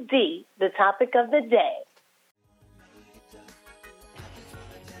TOD, the topic of the day.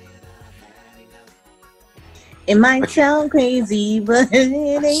 It might sound crazy, but it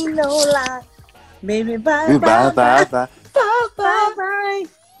ain't no lie. Baby, bye bye bye bye bye bye.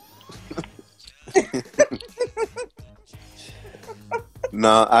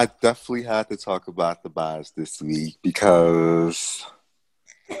 No, I definitely had to talk about the buys this week because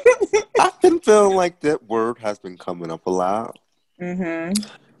I've been feeling like that word has been coming up a lot.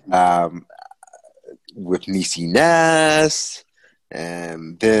 Mm-hmm. With Niecy Nash,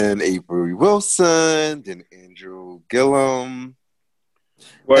 and then Avery Wilson, then Andrew Gillum.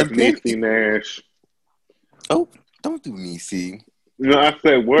 What's And then- Niecy Nash? Oh, don't do Niecy. No, I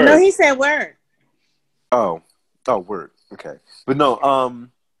said word. No, he said word. Oh, word. Okay. But no,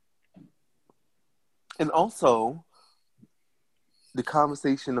 and also the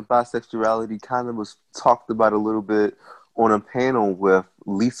conversation of bisexuality kind of was talked about a little bit on a panel with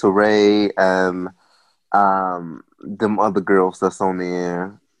Lisa Ray and them other girls that's on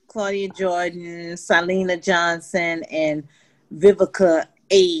there. Claudia Jordan, Salina Johnson, and Vivica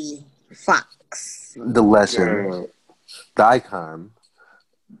A. Fox. The legend, the icon.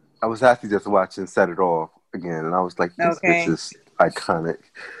 I was actually just watching Set It Off again, and I was like, this Okay. bitch is iconic.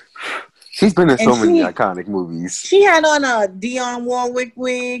 She's been in so And many she- iconic movies. She had on a Dionne Warwick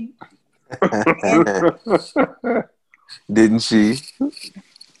wig. Didn't she?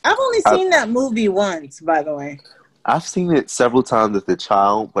 I've only seen that movie once, by the way. I've seen it several times as a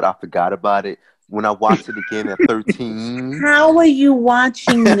child, but I forgot about it. When I watched it again at 13, How are you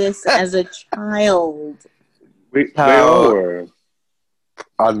watching this as a child? They all were.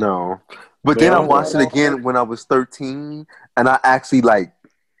 I know. But They then I all watched were. it again when I was 13, and I actually like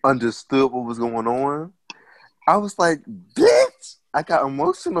understood what was going on. I was like, bitch! I got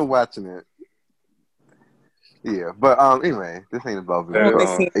emotional watching it. Yeah, but anyway, this ain't about That's Vivica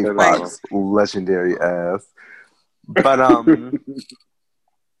all. see A. That's Fox legendary ass. But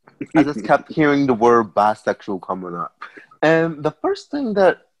I just kept hearing the word bisexual coming up. And the first thing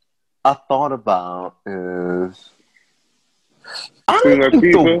that I thought about is I Queen don't think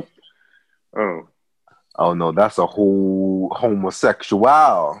Latifah? Oh. oh no, that's a whole homosexual.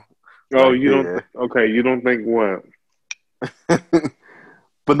 Oh, Right you there. don't. Okay, you don't think what?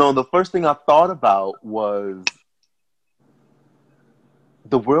 But no, the first thing I thought about was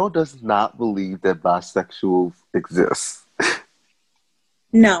the world does not believe that bisexuals exist.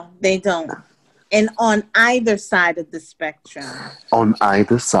 No, they don't. And on either side of the spectrum. On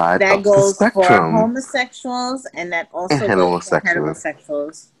either side That of the goes for spectrum. homosexuals, and that also And goes for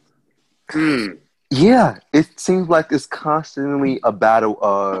heterosexuals. heterosexuals. Yeah, it seems like it's constantly a battle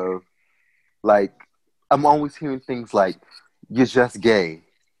of, like, I'm always hearing things like, you're just gay.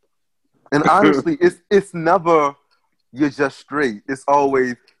 And honestly, it's never, you're just straight. It's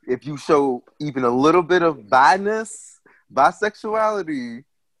always, if you show even a little bit of bisexuality,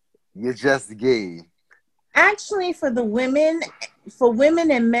 you're just gay. Actually, for women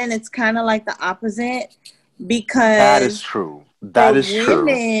and men, it's kind of like the opposite, because That is true. That is true.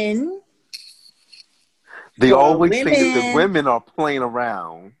 women, They For always say that the women, women are playing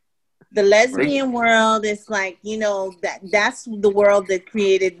around. the lesbian world is like, that's the world that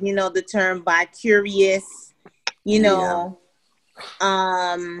created, the term bi-curious, Yeah.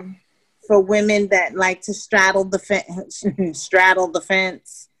 For women that like to straddle the fence.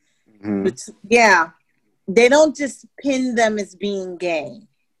 Mhm. But yeah, they don't just pin them as being gay.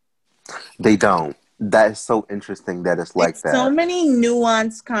 They don't. That is so interesting that it's like It's so that. many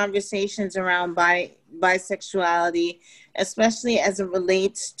nuanced conversations around bisexuality, especially as it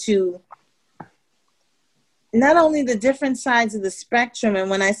relates to not only the different sides of the spectrum, and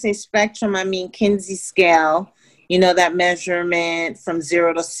when I say spectrum, I mean Kinsey scale, that measurement from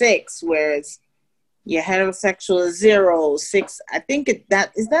 0 to 6, whereas you're heterosexual is 0, 6. I think is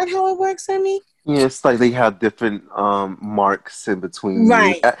that how it works, I mean? Yeah, it's like they have different marks in between you.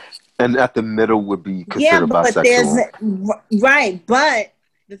 Right. And at the middle would be Yeah, considered but there's bisexual. right, but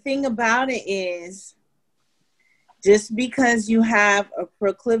the thing about it is just because you have a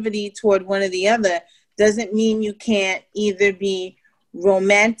proclivity toward one or the other doesn't mean you can't either be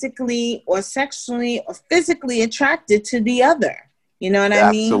romantically or sexually or physically attracted to the other. You know what I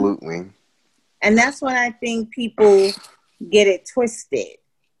mean? Absolutely. And that's what I think people get it twisted.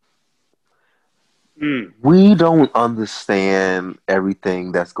 We don't understand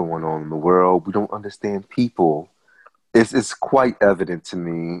everything that's going on in the world. We don't understand people. It's quite evident to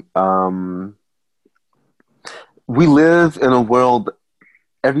me. We live in a world,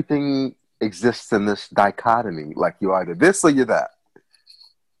 everything exists in this dichotomy. Like you're either this or you're that.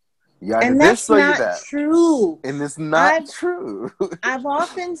 You're either And this that's or you're not that. true. And it's not true. I've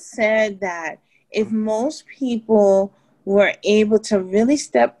often said that if most people were able to really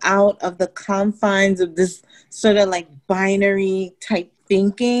step out of the confines of this sort of like binary type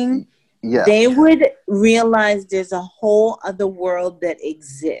thinking, Yeah. they would realize there's a whole other world that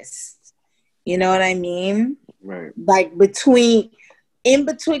exists. You know what I mean? Right. Like between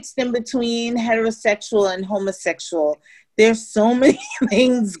heterosexual and homosexual, there's so many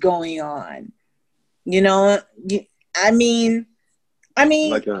things going on. I mean,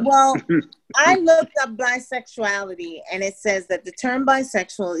 well, I looked up bisexuality, and it says that the term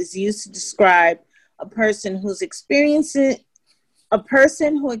bisexual is used to describe a person who experiences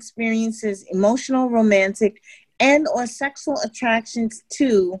emotional, romantic, and or sexual attractions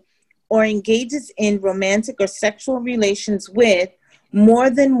to, or engages in romantic or sexual relations with more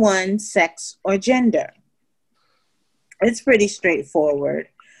than one sex or gender. It's pretty straightforward.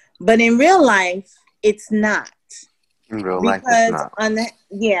 But in real life, it's not. In real life, it's not.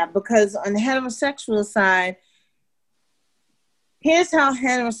 Because on the heterosexual side, here's how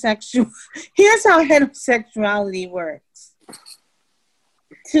heterosexuality works.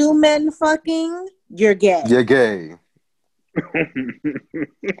 2 men fucking, you're gay. You're gay.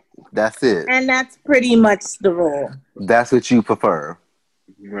 That's it. And that's pretty much the rule. That's what you prefer.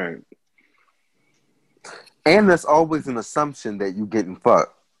 Right. And there's always an assumption that you're getting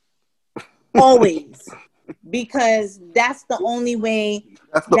fucked. Always. Because that's the only way.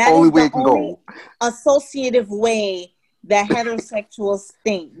 That's the only way it can go. Associative way that heterosexuals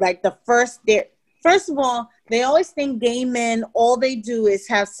think. Like first of all, they always think gay men, all they do is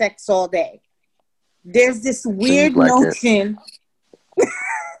have sex all day. There's this weird notion.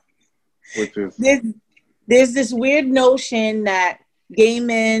 Which is there's this weird notion that gay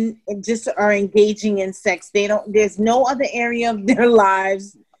men just are engaging in sex. There's no other area of their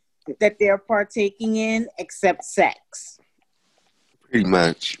lives that they're partaking in except sex. Pretty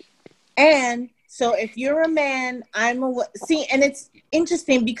much. And so if you're a man, and it's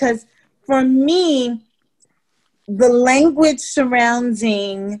interesting because for me, the language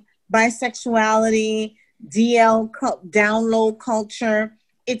surrounding bisexuality, down low culture,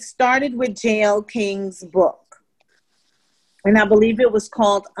 it started with J.L. King's book. And I believe it was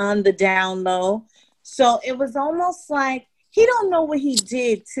called On the Down Low. So it was almost like he don't know what he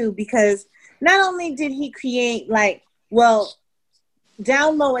did too, because not only did he create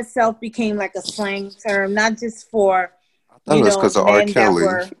down low itself became like a slang term, not just for men of R. Kelly.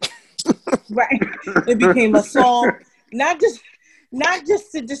 Right. It became a song, not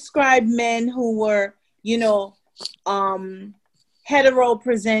just to describe men who were, hetero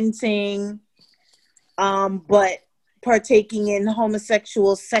presenting, but partaking in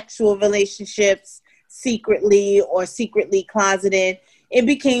homosexual sexual relationships secretly or secretly closeted. It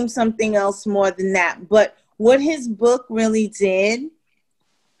became something else more than that. But what his book really did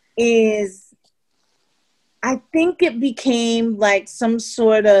is, I think it became like some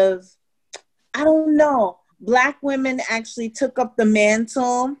sort of, I don't know, Black women actually took up the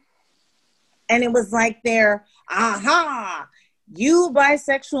mantle, and it was like their, you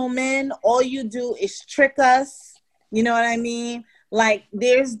bisexual men, all you do is trick us. You know what I mean? Like,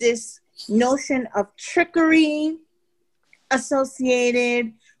 there's this notion of trickery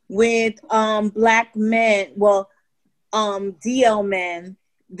associated with black men, DL men,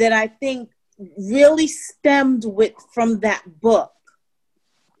 that I think really stemmed from that book.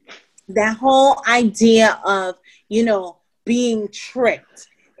 That whole idea of, being tricked.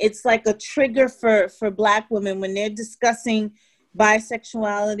 It's like a trigger for black women when they're discussing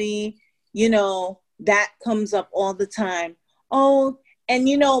bisexuality, that comes up all the time. Oh, and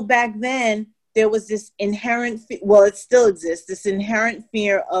back then there was this inherent, it still exists, this inherent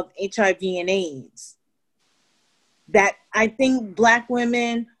fear of HIV and AIDS. That I think black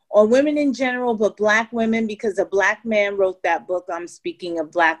women, or women in general, but black women, because a black man wrote that book, I'm speaking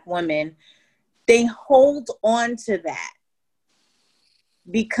of black women, they hold on to that.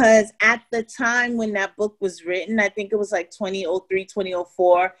 Because at the time when that book was written, I think it was like 2003,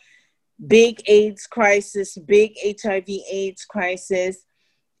 2004, big AIDS crisis, big HIV AIDS crisis.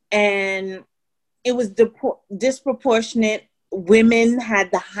 And it was disproportionate. Women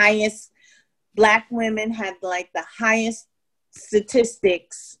had the highest, black women had like the highest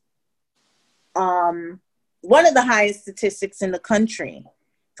statistics, one of the highest statistics in the country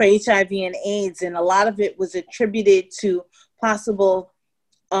for HIV and AIDS. And a lot of it was attributed to possible,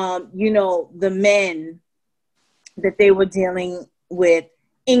 the men that they were dealing with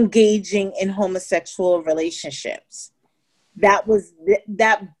engaging in homosexual relationships. That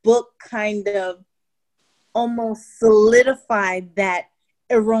book kind of almost solidified that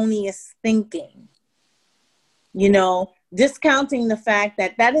erroneous thinking, discounting the fact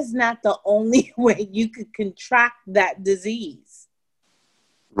that that is not the only way you could contract that disease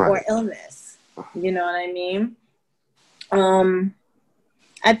or illness. You know what I mean?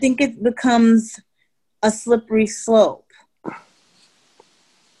 I think it becomes a slippery slope.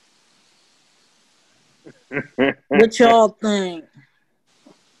 What y'all think?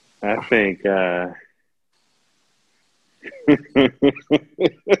 I think I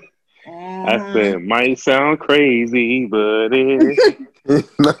said it might sound crazy, but it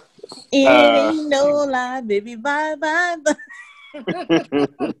ain't no lie, baby. Bye bye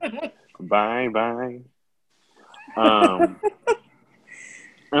bye. Bye.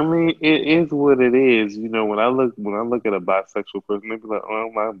 I mean, it is what it is. When I look at a bisexual person, they be like, "Oh,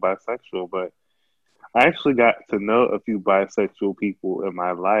 I'm not bisexual," but I actually got to know a few bisexual people in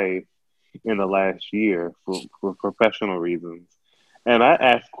my life in the last year for professional reasons, and I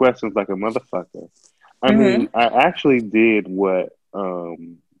asked questions like a motherfucker. I mean, I actually did what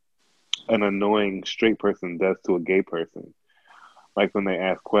an annoying straight person does to a gay person, like when they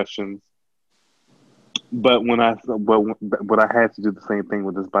ask questions. But I had to do the same thing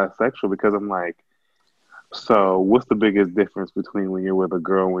with this bisexual, because I'm like, so what's the biggest difference between when you're with a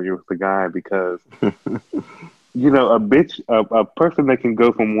girl and when you're with a guy? Because a person that can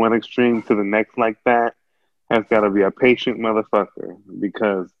go from one extreme to the next like that has got to be a patient motherfucker,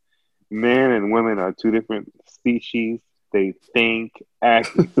 because men and women are two different species. They think,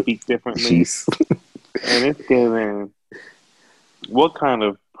 act, and speak differently. And it's given, what kind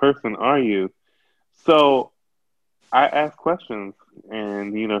of person are you? So I asked questions,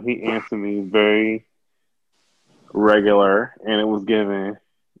 and he answered me very regular, and it was given,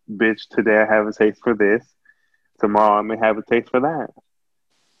 bitch, today I have a taste for this, tomorrow I may have a taste for that.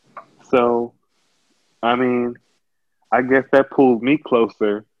 So, I mean, I guess that pulled me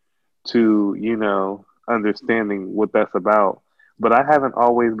closer to, understanding what that's about. But I haven't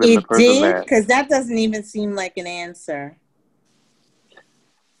always been the person that... because that doesn't even seem like an answer.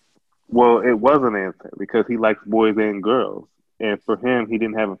 Well, it was an answer, because he likes boys and girls. And for him, he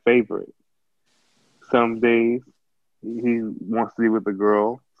didn't have a favorite. Some days he wants to be with a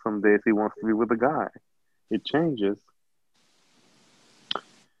girl. Some days he wants to be with a guy. It changes.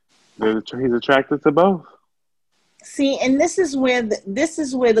 He's attracted to both. See, and this is where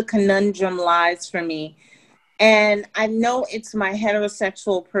the conundrum lies for me. And I know it's my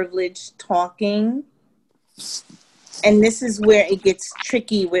heterosexual privilege talking. And this is where it gets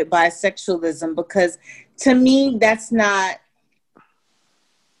tricky with bisexualism, because to me, that's not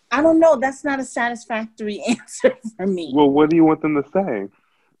a satisfactory answer for me. Well, what do you want them to say?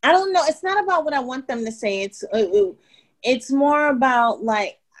 I don't know. It's not about what I want them to say. It's more about,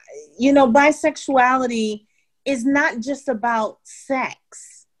 like, bisexuality is not just about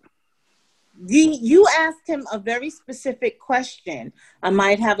sex. You asked him a very specific question. I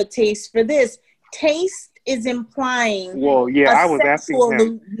might have a taste for this. Taste is implying. Well, yeah, I was asking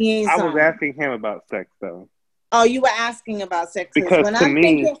him. Liaison. I was asking him about sex, though. Oh, you were asking about sex because when to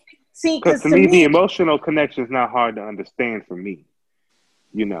me, the emotional connection is not hard to understand for me.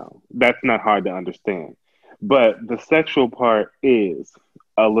 That's not hard to understand. But the sexual part is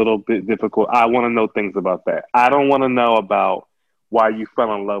a little bit difficult. I want to know things about that. I don't want to know about why you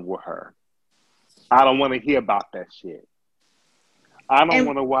fell in love with her. I don't want to hear about that shit. I don't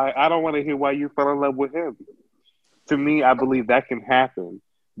want to hear why you fell in love with him. To me, I believe that can happen.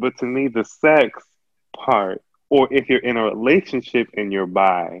 But to me, the sex part, or if you're in a relationship and you're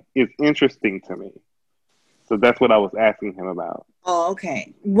bi, is interesting to me. So that's what I was asking him about. Oh,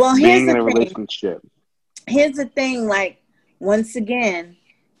 okay. Well, being in a relationship. Here's the thing. Like, once again,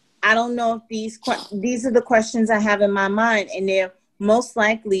 I don't know if these are the questions I have in my mind, and they're most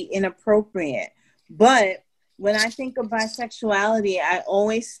likely inappropriate. But when I think of bisexuality, I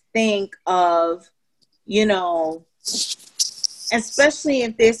always think of, especially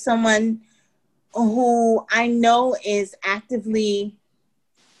if there's someone who I know is actively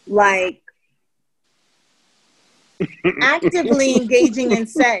engaging in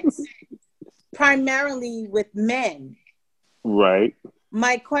sex, primarily with men. Right.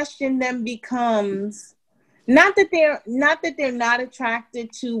 My question then becomes, not that they're not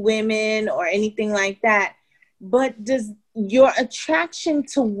attracted to women or anything like that, but does your attraction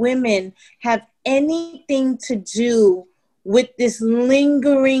to women have anything to do with this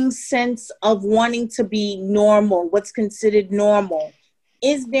lingering sense of wanting to be normal, what's considered normal?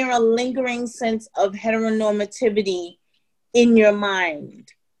 Is there a lingering sense of heteronormativity in your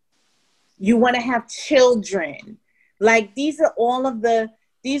mind? You want to have children. Like, these are all of the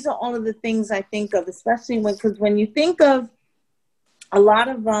things I think of, especially because when you think of a lot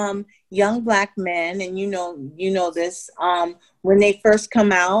of young Black men, and you know this, when they first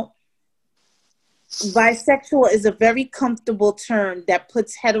come out, bisexual is a very comfortable term that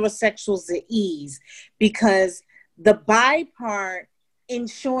puts heterosexuals at ease, because the bi part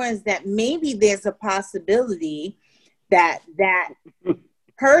ensures that maybe there's a possibility that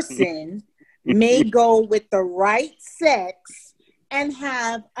person may go with the right sex and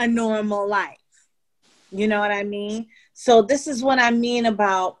have a normal life. You know what I mean? So this is what I mean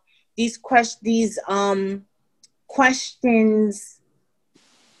about these questions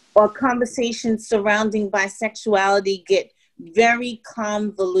or conversations surrounding bisexuality get very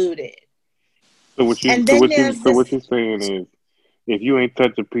convoluted. So what you're saying is, if you ain't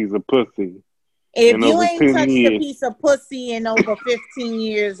touch a piece of pussy, if you ain't touched a piece of pussy in over 15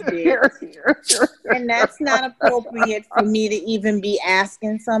 years, bitch, and that's not appropriate for me to even be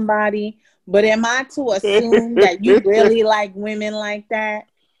asking somebody. But am I to assume that you really like women like that?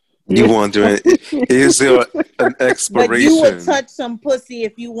 You wondering, is there an expiration? But you would touch some pussy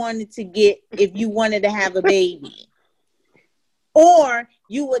if you wanted to have a baby. Or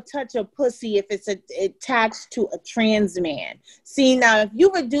you would touch a pussy if it's attached to a trans man. See, now, if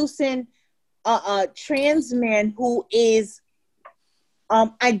you're reducing a trans man who is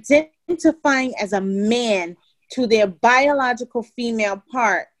identifying as a man to their biological female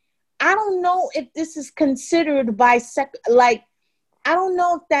part, I don't know if this is considered bisexual. I don't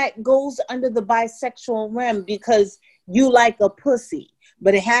know if that goes under the bisexual realm, because you like a pussy,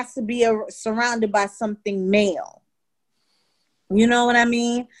 but it has to be surrounded by something male. You know what I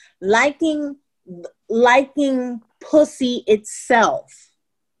mean? Liking pussy itself,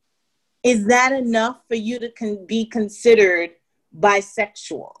 is that enough for you to be considered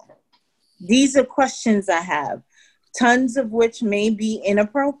bisexual? These are questions I have, tons of which may be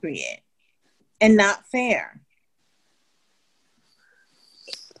inappropriate and not fair.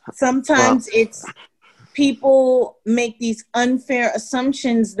 Sometimes it's people make these unfair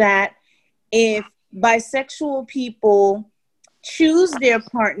assumptions that if bisexual people choose their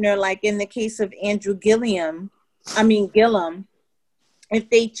partner, like in the case of Andrew Gillum, if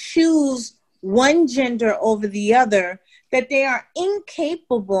they choose one gender over the other, that they are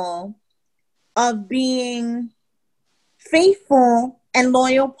incapable of being faithful and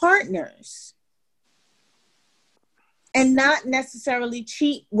loyal partners, and not necessarily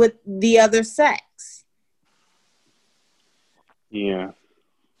cheat with the other sex. Yeah.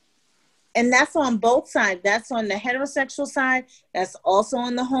 And that's on both sides. That's on the heterosexual side. That's also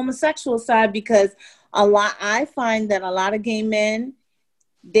on the homosexual side, because I find that a lot of gay men,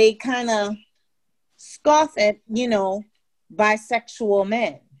 they kind of scoff at, bisexual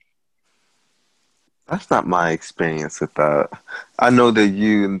men. That's not my experience with that. I know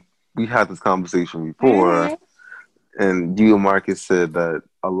that we had this conversation before, and you and Marcus said that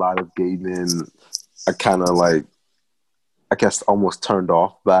a lot of gay men are kind of like, I guess, almost turned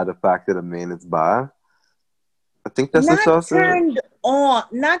off by the fact that a man is bi. I think that's what y'all said.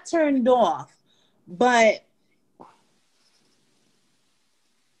 Not turned off, but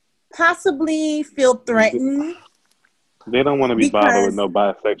possibly feel threatened They don't want to be bothered with Because no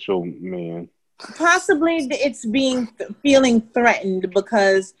bisexual men. possibly it's feeling threatened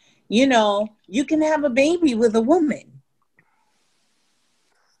because, you know, you can have a baby with a woman.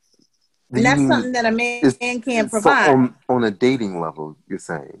 And that's something that a man can't provide. So on a dating level, you're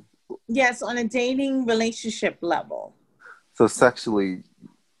saying? Yes, on a dating relationship level. So sexually,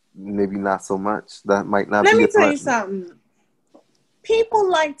 maybe not so much. That might not Let be me a tell you threat. something. People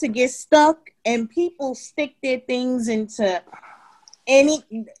like to get stuck, and people stick their things into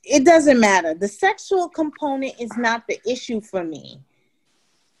it doesn't matter. The sexual component is not the issue for me.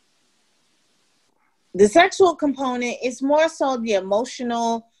 The sexual component is more so the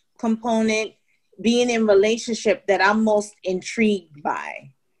emotional component, being in relationship that I'm most intrigued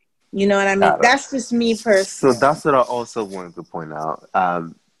by. You know what I mean? That's just me personally. So that's what I also wanted to point out.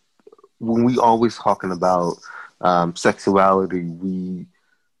 When we always talking about sexuality, we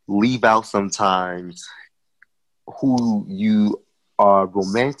leave out sometimes who you are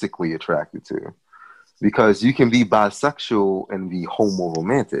romantically attracted to. Because you can be bisexual and be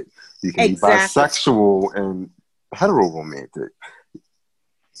homo-romantic. You can be bisexual and hetero-romantic.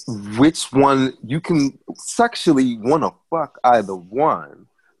 Which one, you can sexually want to fuck either one.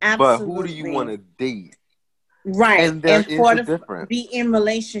 Absolutely. But who do you want to date? Right. And there is a difference. Be in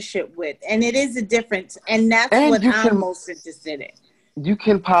relationship with. And it is a difference. And that's what I'm most interested in. You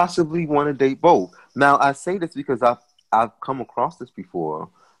can possibly want to date both. Now, I say this because I've come across this before.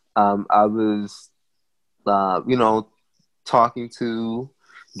 I was,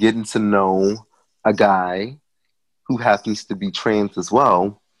 getting to know a guy who happens to be trans as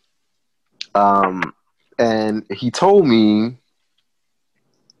well. And he told me,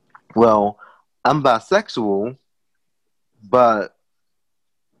 well, I'm bisexual, but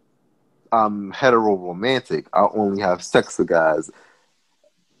I'm hetero-romantic. I only have sex with guys,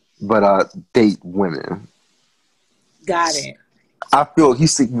 but I date women. Got it. I feel he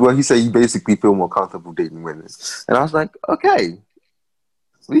said you basically feel more comfortable dating women, and I was like, okay,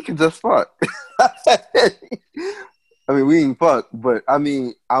 we can just fuck. I mean, we ain't fuck, but I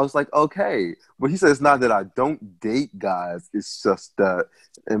mean, I was like, okay. But he said it's not that I don't date guys. It's just that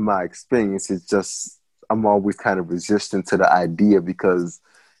in my experience, it's just I'm always kind of resistant to the idea because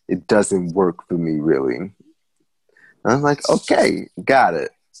it doesn't work for me really. And I was like, okay, got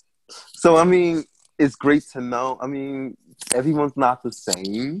it. So I mean, it's great to know. I mean, everyone's not the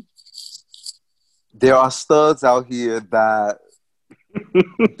same. There are studs out here that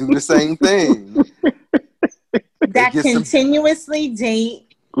do the same thing. That continuously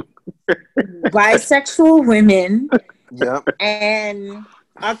date bisexual women. Yep. And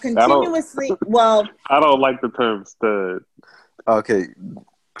are continuously I don't like the term stud. Okay.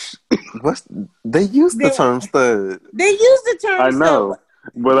 They use the term stud. They use the term I know,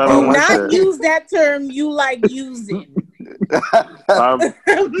 stud. but I don't like that. Use that term you like using.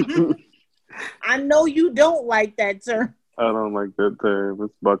 I know you don't like that term. I don't like that term.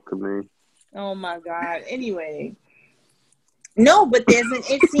 It's buck to me. Oh my God. Anyway. No, but there's an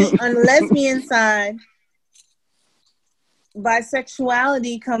itchy on the lesbian side.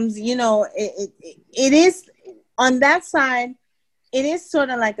 Bisexuality comes, it is on that side, it is sort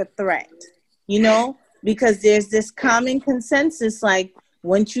of like a threat, because there's this common consensus, like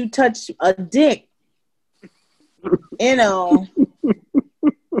once you touch a dick, No,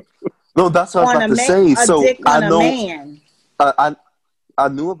 that's what I was about to say. So dick on a man. I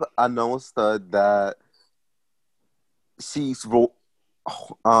know a stud that she's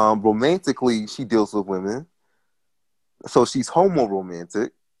romantically she deals with women, so she's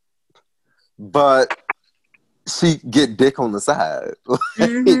homo-romantic, but she get dick on the side.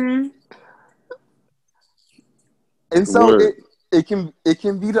 Mm-hmm. And so it can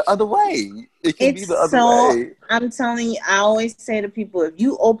be the other way. It can be the other way. I'm telling you, I always say to people, if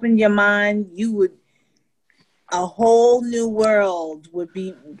you open your mind, a whole new world would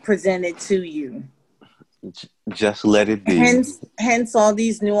be presented to you. Just let it be. Hence all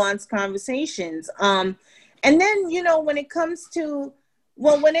these nuanced conversations. And then, when it comes to,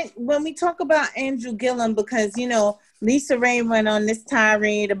 when we talk about Andrew Gillum, because, Lisa Ray went on this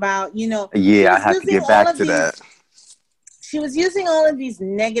tirade about, Yeah, I have to get back to that. She was using all of these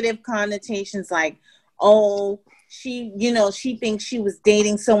negative connotations like, oh, she thinks she was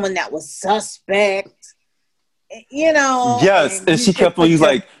dating someone that was suspect, Yes, and she kept on using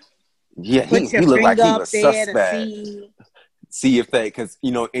like, yeah, he looked like he was suspect. See if that, because,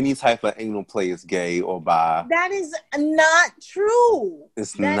 any type of anal play is gay or bi. That is not true.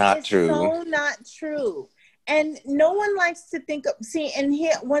 It's not true. So not true. And no one likes to think of, and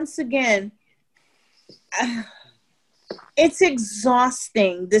here, once again, it's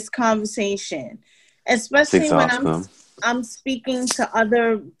exhausting, this conversation. Especially when I'm speaking to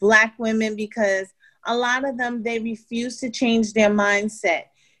other Black women because a lot of them, they refuse to change their mindset.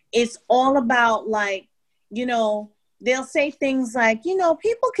 It's all about, like, you know, they'll say things like, you know,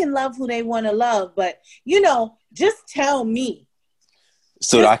 people can love who they want to love, but, you know, just tell me.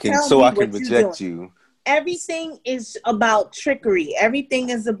 So I can reject you. Everything is about trickery. Everything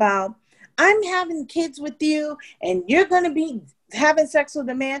is about, I'm having kids with you and you're going to be having sex with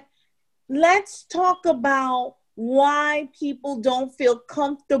a man. Let's talk about why people don't feel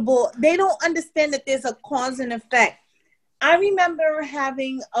comfortable. They don't understand that there's a cause and effect. I remember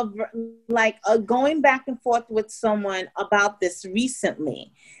having going back and forth with someone about this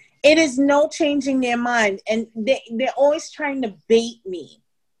recently. It is no changing their mind. And they're always trying to bait me.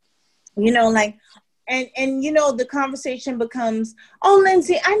 You know, like, and you know, the conversation becomes, oh,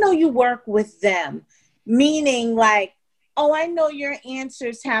 Lindsay, I know you work with them. Meaning like, oh, I know your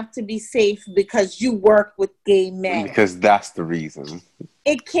answers have to be safe because you work with gay men. Because that's the reason.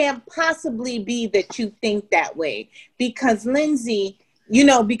 It can't possibly be that you think that way. Because Lindsay, you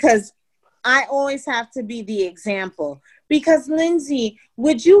know, because I always have to be the example. Because Lindsay,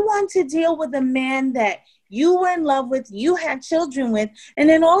 would you want to deal with a man that you were in love with, you had children with, and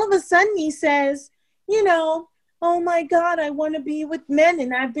then all of a sudden he says, you know, oh my God, I want to be with men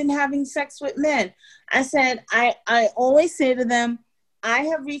and I've been having sex with men. I said, I always say to them, I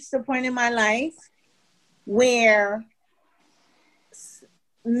have reached a point in my life where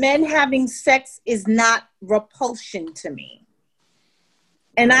men having sex is not repulsion to me.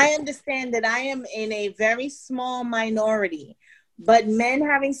 And I understand that I am in a very small minority, but men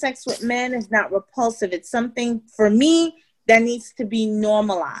having sex with men is not repulsive. It's something for me that needs to be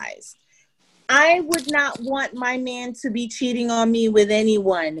normalized. I would not want my man to be cheating on me with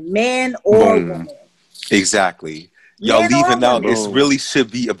anyone, man or woman. Exactly. Y'all leaving out, this really should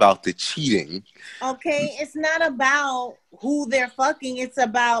be about the cheating. Okay, it's not about who they're fucking. It's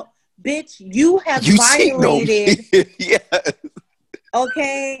about, bitch, you have violated. Yes.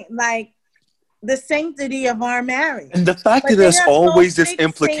 Okay, like the sanctity of our marriage. And the fact that there's always this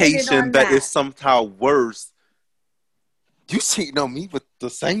implication that it's somehow worse. You cheating on me with the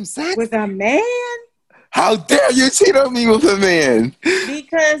same sex? With a man? How dare you cheat on me with a man?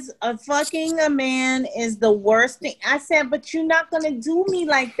 Because fucking a man is the worst thing. I said, but you're not going to do me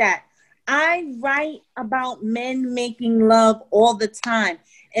like that. I write about men making love all the time.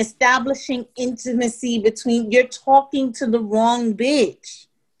 Establishing intimacy between, you're talking to the wrong bitch.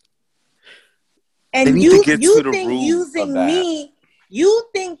 And you think using me, you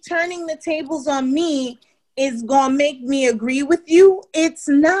think turning the tables on me is gonna make me agree with you? It's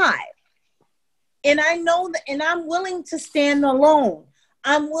not. And I know that, and I'm willing to stand alone.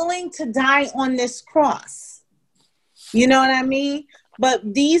 I'm willing to die on this cross. You know what I mean?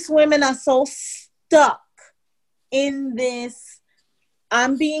 But these women are so stuck in this,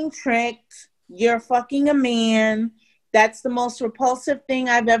 I'm being tricked, you're fucking a man, that's the most repulsive thing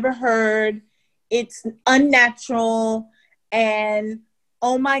I've ever heard, it's unnatural, and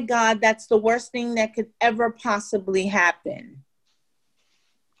oh my God, that's the worst thing that could ever possibly happen.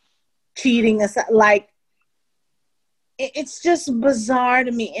 Cheating us, like, it's just bizarre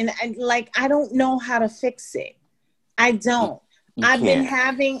to me. And I don't know how to fix it. I don't. I've been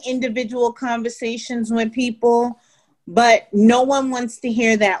having individual conversations with people, but no one wants to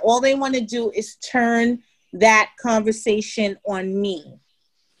hear that. All they want to do is turn that conversation on me.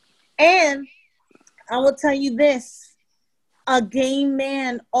 And I will tell you this, a gay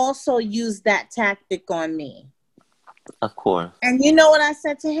man also used that tactic on me. Of course. And you know what I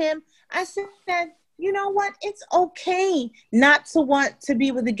said to him? I said, you know what? It's okay not to want to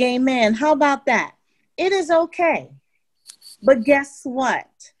be with a gay man. How about that? It is okay. But guess what?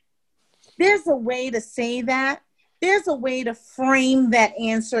 There's a way to say that. There's a way to frame that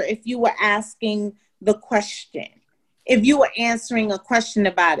answer if you were asking the question. If you were answering a question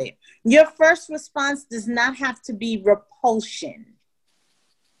about it. Your first response does not have to be repulsion.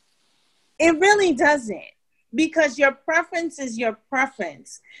 It really doesn't. Because your preference is your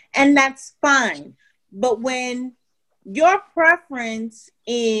preference. And that's fine. But when your preference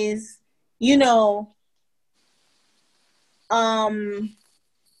is, you know,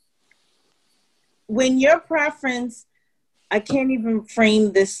 when your preference, I can't even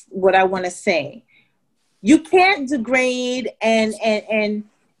frame this, what I want to say. You can't degrade and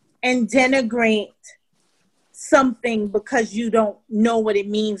denigrate something because you don't know what it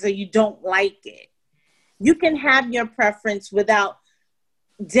means or you don't like it. You can have your preference without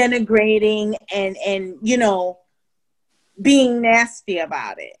denigrating and you know, being nasty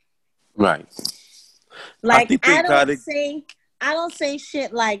about it. Right. Like I don't say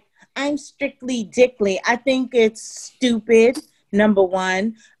shit like, I'm strictly dickly. I think it's stupid, number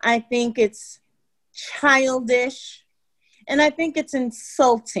one. I think it's childish. And I think it's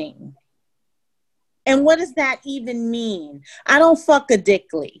insulting. And what does that even mean? I don't fuck a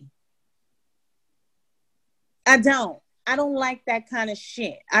dickly. I don't. I don't like that kind of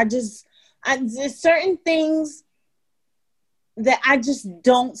shit. There's certain things that I just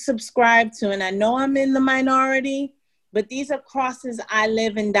don't subscribe to. And I know I'm in the minority, but these are crosses I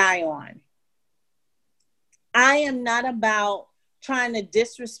live and die on. I am not about trying to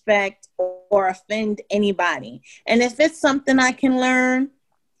disrespect or offend anybody. And if it's something I can learn,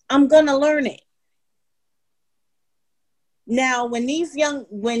 I'm going to learn it. Now, when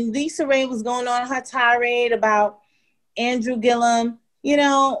Lisa Ray was going on her tirade about Andrew Gillum,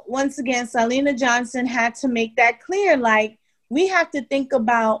 once again, Salina Johnson had to make that clear. Like, we have to think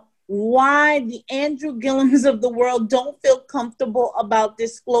about why the Andrew Gillums of the world don't feel comfortable about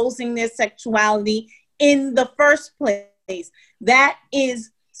disclosing their sexuality in the first place. That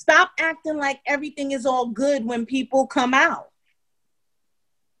is, stop acting like everything is all good when people come out.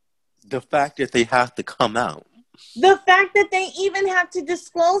 The fact that they have to come out. The fact that they even have to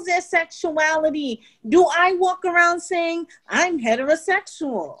disclose their sexuality. Do I walk around saying I'm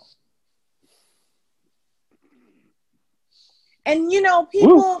heterosexual? And,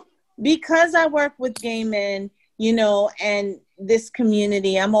 people, because I work with gay men, and this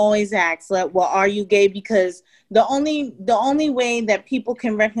community, I'm always asked, like, well, are you gay? Because the only way that people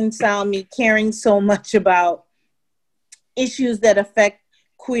can reconcile me caring so much about issues that affect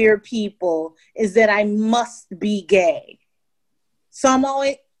queer people is that I must be gay. So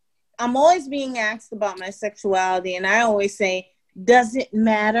I'm always being asked about my sexuality, and I always say, does it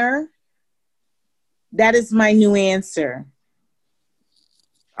matter? That is my new answer.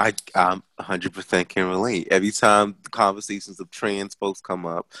 I'm 100% can relate. Every time the conversations of trans folks come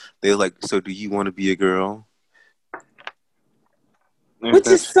up, they're like, so do you want to be a girl? Which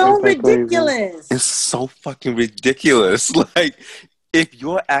is so ridiculous. It's so fucking ridiculous. Like, if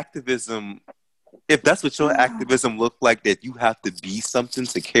that's what your activism looked like, that you have to be something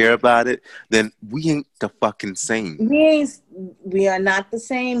to care about it, then we ain't the fucking same. We are not the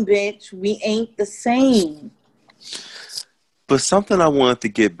same, bitch. We ain't the same. But something I wanted to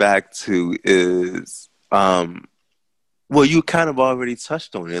get back to is, well, you kind of already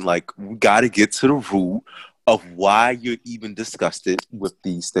touched on it. Like, we got to get to the root of why you're even disgusted with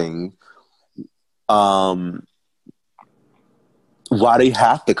these things. Why they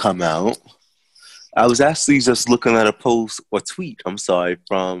have to come out. I was actually just looking at a post or tweet,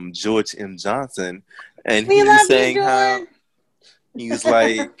 from George M. Johnson. And he was saying how he's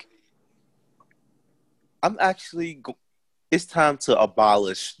like, it's time to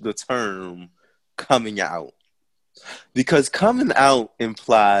abolish the term coming out. Because coming out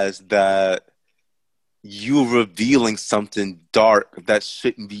implies that you're revealing something dark that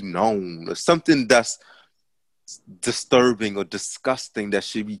shouldn't be known, or something that's disturbing or disgusting that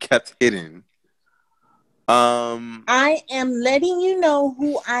should be kept hidden. I am letting you know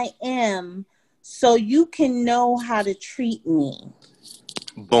who I am so you can know how to treat me.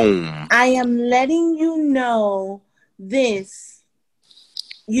 Boom. I am letting you know this,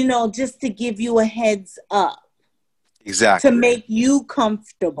 just to give you a heads up. Exactly. To make you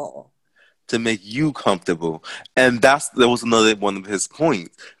comfortable. And that was another one of his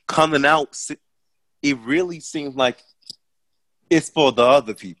points. Coming out, it really seems like it's for the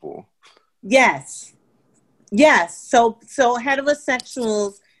other people. Yes. So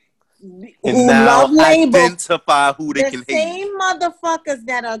heterosexuals and who now love labels, identify who they can hate. The same motherfuckers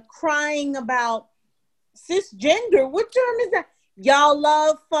that are crying about cisgender. What term is that? Y'all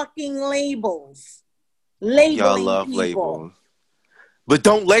love fucking labels. Labeling Y'all love people. labels. But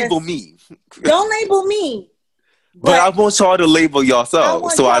don't label me. Don't label me. But I want y'all to label yourself. I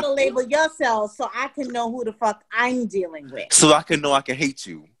want y'all to label yourself so I can know who the fuck I'm dealing with. So I can know I can hate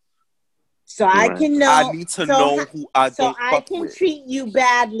you. So I can know. I need to know who I don't fuck with. So I can treat you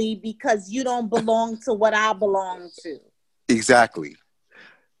badly because you don't belong to what I belong to. Exactly.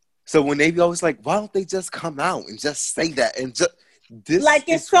 So when they be always like, why don't they just come out and just say that? And just this like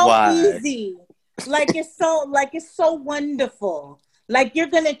it's so easy. Like it's so wonderful. Like you're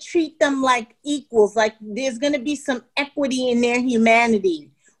gonna treat them like equals. Like there's gonna be some equity in their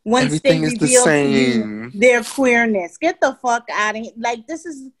humanity once everything they reveal to you their queerness. Get the fuck out of here. Like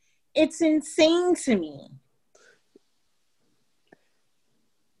it's insane to me.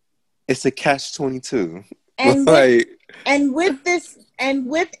 It's a catch-22. And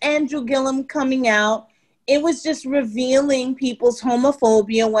with Andrew Gillum coming out, it was just revealing people's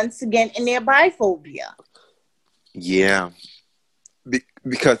homophobia once again and their biphobia. Yeah.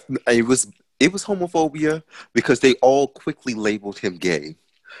 because it was homophobia because they all quickly labeled him gay,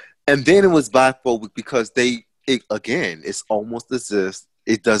 and then it was biphobic because again, it's almost as if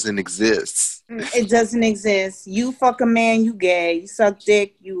it doesn't exist. It doesn't exist. You fuck a man, you gay. You suck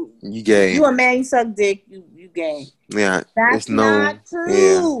dick, you gay. You a man, you suck dick, you gay. Yeah, that's not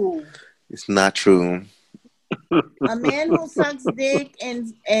true. Yeah, it's not true. A man who sucks dick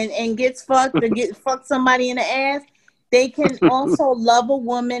and gets fucked or fuck somebody in the ass, they can also love a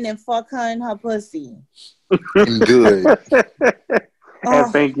woman and fuck her in her pussy. Good.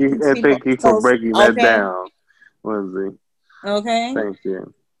 And thank you for breaking that down, Lindsay. Okay. Thank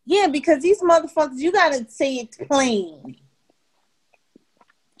you. Yeah, because these motherfuckers, you gotta say it plain.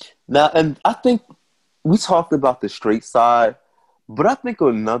 Now, and I think we talked about the straight side, but I think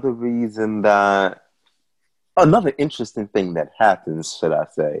another interesting thing that happens, should I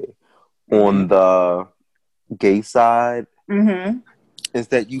say, on the gay side, is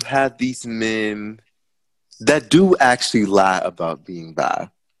that you have these men that do actually lie about being bi.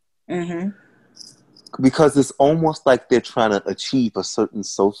 Because it's almost like they're trying to achieve a certain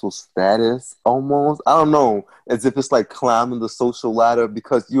social status, almost. I don't know, as if it's like climbing the social ladder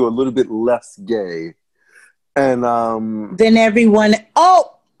because you're a little bit less gay. And than everyone.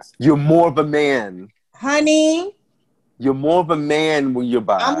 Oh! You're more of a man. Honey. You're more of a man when you're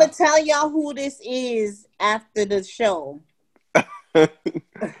bi. I'm going to tell y'all who this is after the show.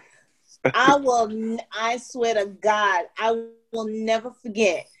 I swear to God, I will never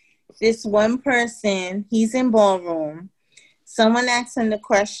forget. This one person, he's in ballroom. Someone asked him the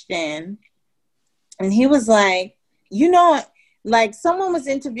question, and he was like, like someone was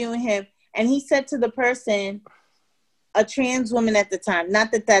interviewing him, and he said to the person, a trans woman at the time,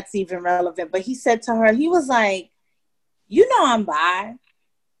 not that that's even relevant, but he said to her, he was like, I'm bi.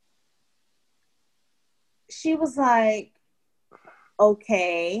 She was like,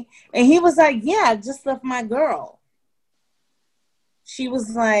 okay. And he was like, yeah, I just left my girl. She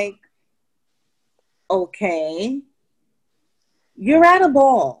was like, okay, you're at a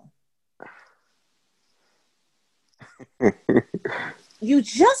ball. You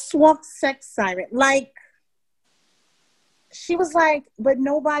just walked sex siren. Like, she was like, but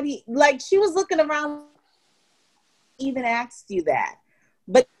nobody, like, she was looking around, even asked you that.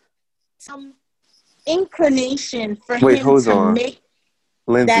 But some inclination for him to make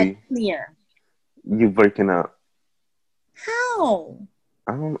Lindsay, that clear. You breaking up. How?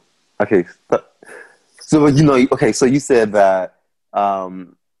 I don't. Okay, so okay. So you said that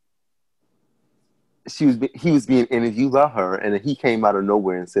he was being interviewed by her, and then he came out of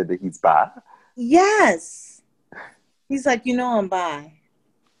nowhere and said that he's bi. Yes, he's like, I'm bi.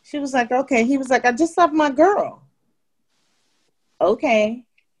 She was like, okay. He was like, I just left my girl. Okay.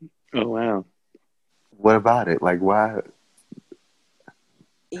 Oh wow. What about it? Like, why?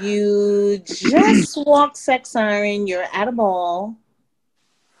 You just walked sex siren. You're at a ball.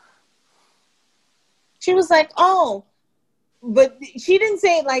 She was like, oh, but she didn't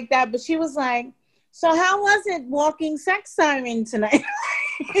say it like that. But she was like, so how was it walking sex siren tonight?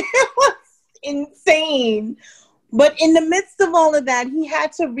 It was insane. But in the midst of all of that, he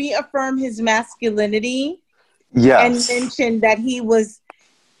had to reaffirm his masculinity. Yes. And mention that he was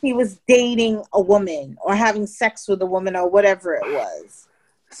dating a woman or having sex with a woman or whatever it was.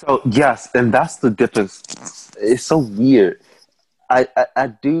 So yes, and that's the difference. It's so weird. It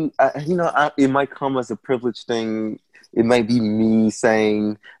might come as a privilege thing. It might be me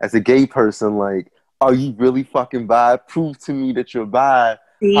saying, as a gay person, like, "Are you really fucking bi? Prove to me that you're bi."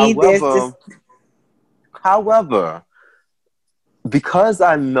 See, However, because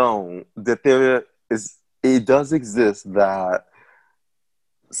I know that it does exist that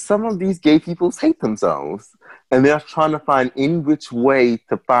some of these gay people hate themselves, and they're trying to find any which way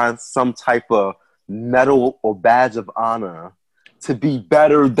to find some type of medal or badge of honor to be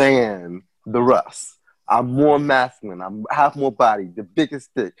better than the rest. I'm more masculine. I have more body, the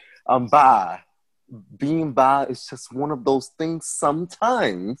biggest dick. I'm bi. Being bi is just one of those things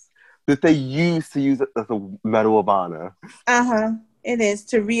sometimes that they use it as a medal of honor. It is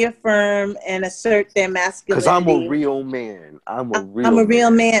to reaffirm and assert their masculinity. Because I'm a real man. I'm a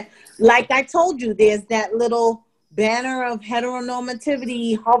real man. Like I told you, there's that little banner of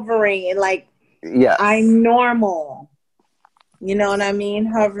heteronormativity hovering, and like, yes, I'm normal. You know what I mean?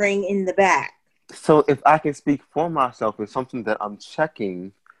 Hovering in the back. So if I can speak for myself, it's something that I'm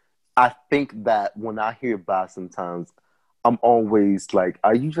checking. I think that when I hear bi sometimes, I'm always like,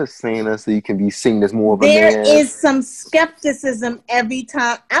 are you just saying that so you can be seen as more of a man? There is some skepticism every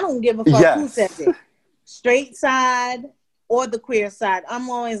time. I don't give a fuck who says it. Straight side or the queer side. I'm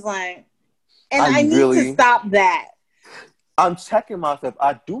always like, and I need to stop that. I'm checking myself.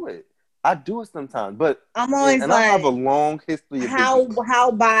 I do it sometimes, but I'm always I have a long history of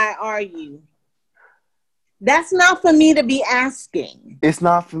how bi are you? That's not for me to be asking. It's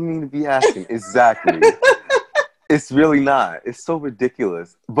not for me to be asking. Exactly. It's really not. It's so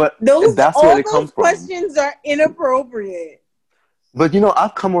ridiculous. But that's where it comes from. All those questions are inappropriate. But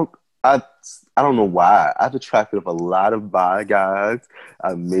I don't know why. I've attracted a lot of bi guys.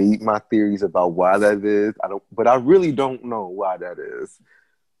 I made my theories about why that is. But I really don't know why that is.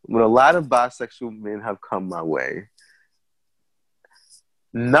 But a lot of bisexual men have come my way.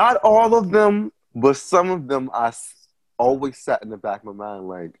 Not all of them, but some of them I always sat in the back of my mind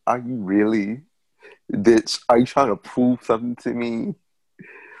like, are you really? Bitch, are you trying to prove something to me?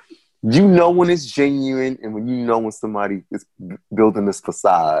 You know when it's genuine and when you know when somebody is building this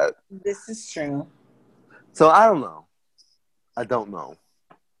facade. This is true. So I don't know. I don't know.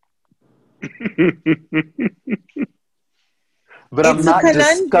 But I'm not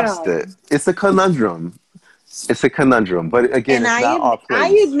disgusted. It's a conundrum. It's a conundrum. But again, it's not our place. I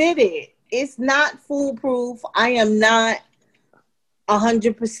admit it. It's not foolproof. I am not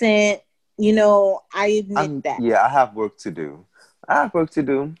 100%. You know, I admit that. Yeah, I have work to do.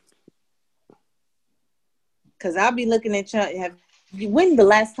 Because I'll be looking at you. When's the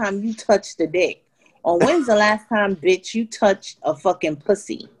last time you touched a dick? Or when's the last time, bitch, you touched a fucking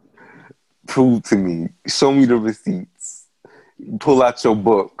pussy? Prove to me. Show me the receipts. Pull out your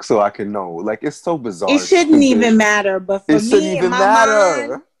book so I can know. Like, it's so bizarre. It shouldn't even matter. But for me, in my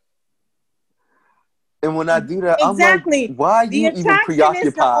mind... And when I do that, exactly. I'm like, why are you even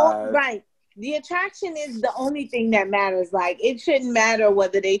preoccupied? Right. The attraction is the only thing that matters. Like, it shouldn't matter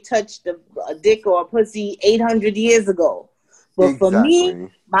whether they touched a dick or a pussy 800 years ago. But for me,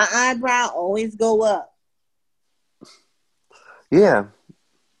 my eyebrow always go up. Yeah.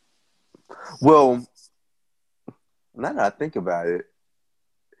 Well, now that I think about it,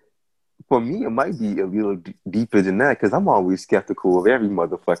 for me, it might be a little deeper than that because I'm always skeptical of every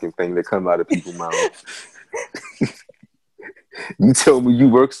motherfucking thing that come out of people's mouths. You tell me you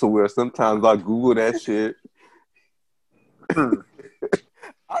work somewhere. Sometimes I Google that shit.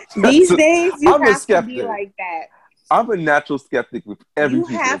 These days, you have to be like that. I'm a natural skeptic with every piece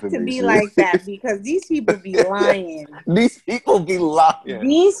of information. You have to be like that because these people be lying. These people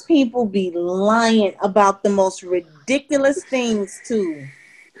be lying about the most ridiculous things, too.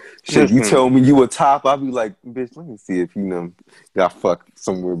 Shit, you tell me you a top, I'll be like, bitch, let me see if you got fucked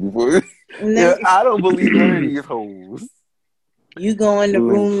somewhere before. Yeah, I don't believe none of these hoes. You go in the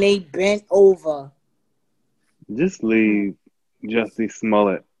room, they bent over. Just leave Jussie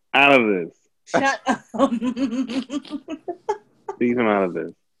Smollett out of this. Shut up. Leave him out of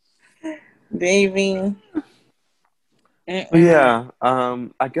this. Baby. Yeah,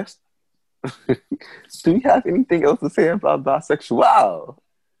 I guess, do we have anything else to say about bisexual?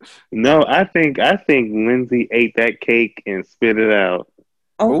 No, I think Lindsay ate that cake and spit it out.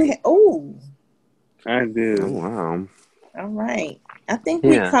 Okay. Oh. I do. Oh, wow. All right. I think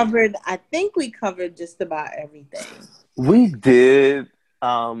we covered just about everything. We did.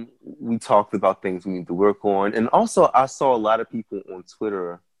 We talked about things we need to work on. And also I saw a lot of people on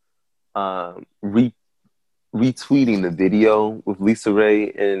Twitter retweeting the video with Lisa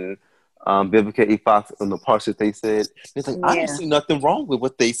Ray and Vivica A. Fox on the parts that they said. It's like, I don't see nothing wrong with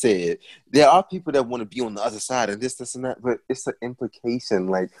what they said. There are people that want to be on the other side and this and that, but it's an implication.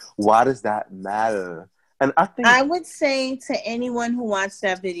 Like, why does that matter? And I would say to anyone who watched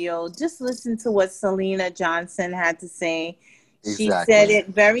that video, just listen to what Selena Johnson had to say. Exactly. She said it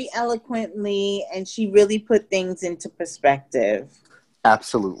very eloquently, and she really put things into perspective.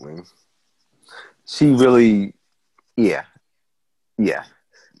 Absolutely. She really, yeah.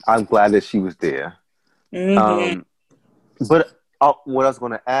 I'm glad that she was there. Mm-hmm. But what I was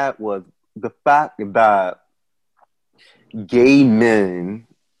going to add was the fact that gay men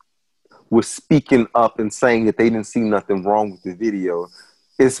were speaking up and saying that they didn't see nothing wrong with the video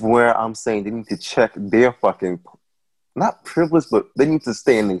is where I'm saying they need to check their fucking, not privilege, but they need to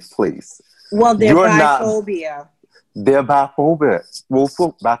stay in their place. Well, they're biphobia. They're biphobia. Well,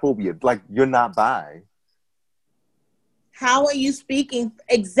 biphobia. Like, you're not bi. How are you speaking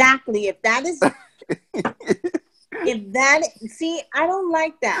exactly? If that is, see, I don't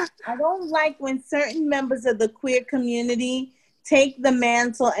like that. I don't like when certain members of the queer community take the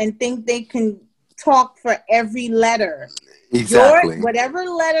mantle and think they can talk for every letter. Exactly. Whatever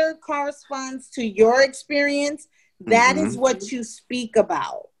letter corresponds to your experience, that is what you speak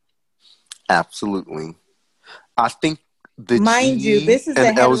about. Absolutely. I think mind you, this is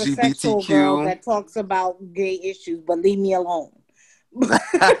a heterosexual girl that talks about gay issues, but leave me alone.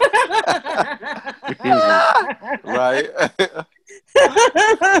 Right?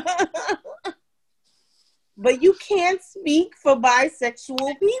 But you can't speak for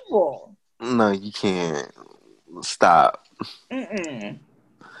bisexual people. No, you can't. Stop. Mm-mm.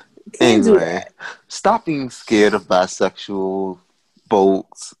 Can't do Anyway, that. stop being scared of bisexual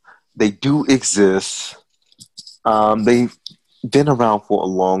folks. They do exist. They've been around for a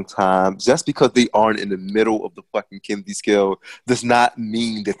long time. Just because they aren't in the middle of the fucking Kinsey scale does not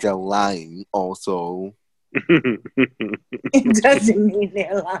mean that they're lying. Also, It doesn't mean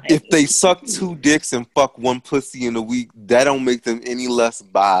they're lying. if they suck 2 dicks and fuck 1 pussy in a week, that don't make them any less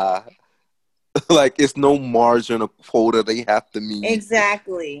bi. Like, it's no margin or quota they have to meet.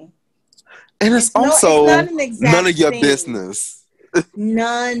 Exactly. And it's also it's not an exact none of your thing. business.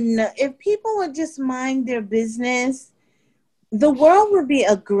 None. If people would just mind their business, the world would be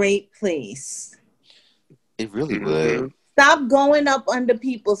a great place. It really would. Stop going up under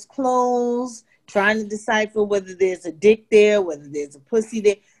people's clothes, trying to decipher whether there's a dick there, whether there's a pussy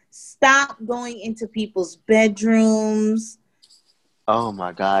there. Stop going into people's bedrooms. Oh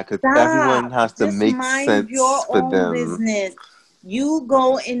my God, because everyone has to Just make mind sense your for own them. business. You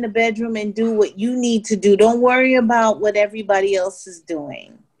go in the bedroom and do what you need to do. Don't worry about what everybody else is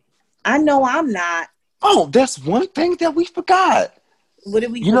doing. I know I'm not. Oh, that's one thing that we forgot. What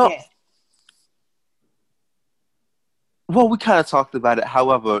did we You know- forget? Well, we kind of talked about it.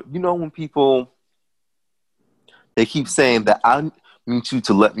 However, you know when people, they keep saying that I need you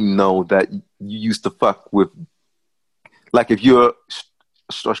to let me know that you used to fuck with, like if you're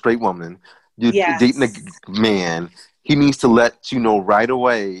a straight woman, you're Yes. dating a man, he needs to let you know right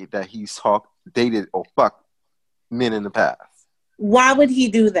away that he's dated or fucked men in the past. Why would he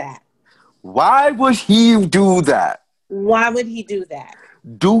do that? Why would he do that? Why would he do that?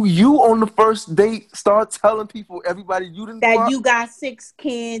 Do you on the first date start telling people, everybody you didn't That fuck? you got 6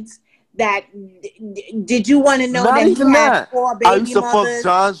 kids? That did you want to know Not that even he had that. 4 I baby used to mothers?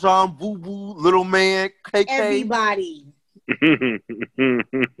 fuck John, Boo Boo, Little Man, KK. Everybody.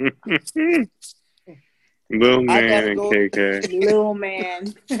 Little I man gotta and go- KK. Little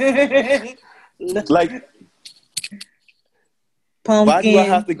man. Like, Pumpkin. why do I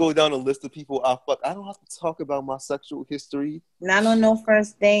have to go down a list of people I fuck? I don't have to talk about my sexual history. Not on no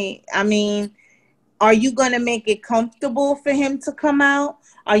first date. I mean, are you going to make it comfortable for him to come out?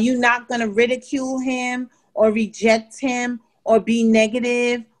 Are you not going to ridicule him or reject him or be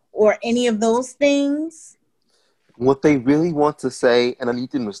negative or any of those things? What they really want to say, and I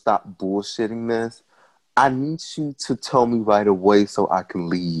need them to stop bullshitting this, I need you to tell me right away so I can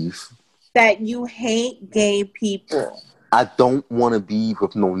leave. That you hate gay people. I don't want to be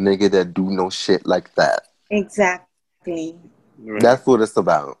with no nigga that do no shit like that. Exactly. Right. That's what it's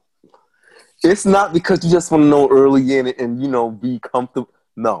about. It's not because you just want to know early in it and, you know, be comfortable.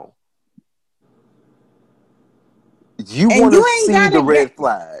 No. You And want you to ain't see gotta the red get-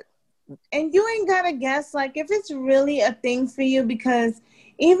 flag. And you ain't got to guess, like, if it's really a thing for you, because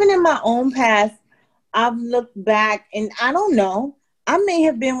even in my own past, I've looked back and I don't know. I may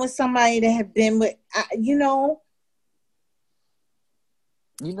have been with somebody that have been with, you know.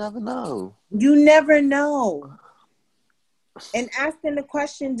 You never know. You never know. And asking the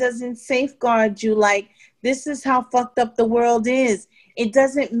question doesn't safeguard you. Like, this is how fucked up the world is. It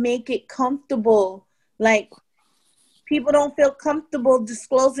doesn't make it comfortable. Like, people don't feel comfortable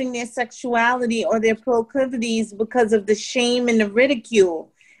disclosing their sexuality or their proclivities because of the shame and the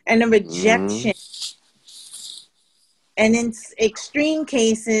ridicule and the rejection. And in extreme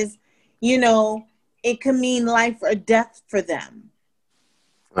cases, you know, it can mean life or death for them.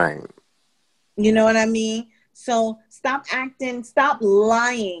 Right. You know what I mean? So stop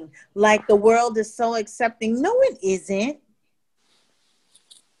lying like the world is so accepting. No, it isn't.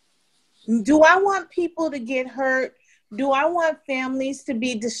 Do I want people to get hurt? Do I want families to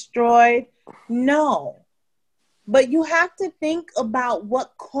be destroyed? No. But you have to think about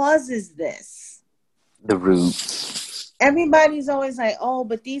what causes this. The roots. Everybody's always like, oh,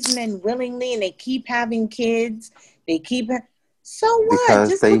 but these men willingly, and they keep having kids. So what? Because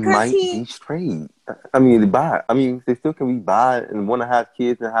Just they because might be straight. I mean, bi. I mean, they still can be bi and want to have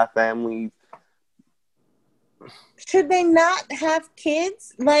kids and have families. Should they not have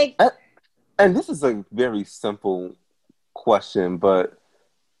kids? Like, and this is a very simple question, but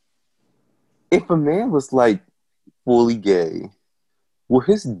if a man was like fully gay, will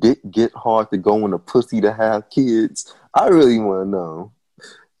his dick get hard to go in a pussy to have kids? I really want to know.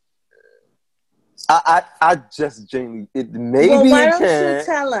 I just genuinely, maybe well, why it don't can. you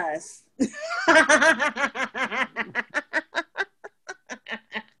tell us?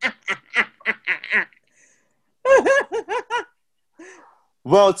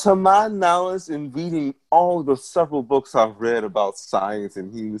 Well, to my knowledge, in reading all the several books I've read about science and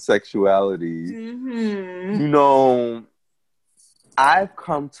human sexuality, Mm-hmm. I've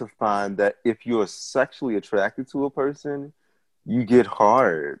come to find that if you're sexually attracted to a person, you get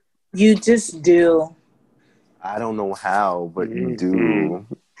hard. You just do. I don't know how, but you Mm-hmm. do.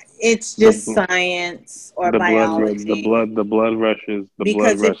 It's just science or The biology. blood rushes.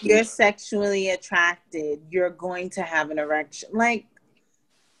 Because if you're sexually attracted, you're going to have an erection. Like,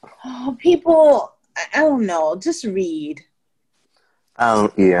 people, I don't know. Just read.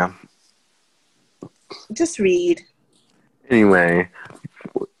 Yeah. Just read. Anyway,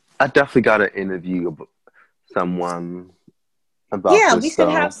 I definitely got to interview someone about Yeah, this we should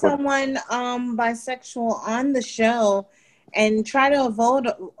have stuff. someone bisexual on the show and try to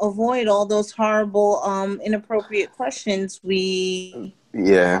avoid all those horrible inappropriate questions we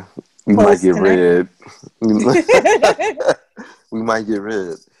Yeah, we might posed get tonight. rid. We might get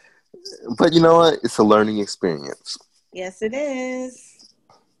rid. But you know what? It's a learning experience. Yes, it is.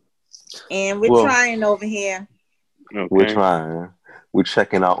 And we're Well, trying over here. Okay. We're trying. We're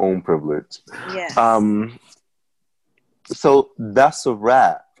checking our own privilege. Yes. So that's a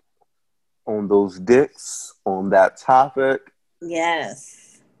wrap on those dicks, on that topic,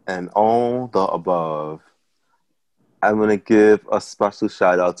 Yes. and all the above. I'm going to give a special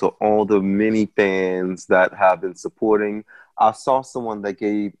shout out to all the many fans that have been supporting. I saw someone that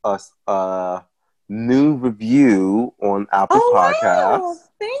gave us a new review on Apple Podcasts. Wow.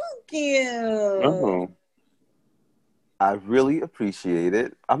 Thank you. Oh. I really appreciate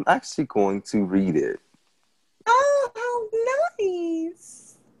it. I'm actually going to read it. Oh, how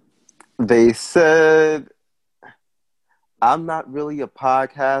nice. They said, I'm not really a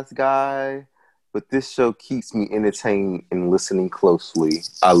podcast guy, but this show keeps me entertained and listening closely.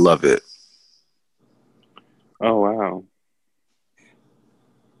 I love it. Oh, wow.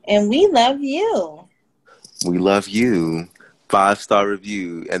 And we love you. We love you. 5-star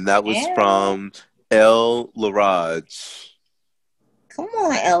review. And that was from El Laraj. Come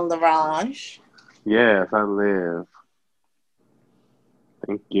on, El Laraj. Yes, I live.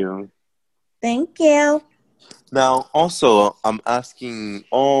 Thank you. Thank you. Now, also, I'm asking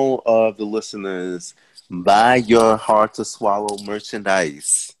all of the listeners, buy your Hard to Swallow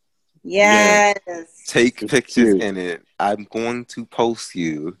merchandise. Yes. Take It's pictures cute. in it. I'm going to post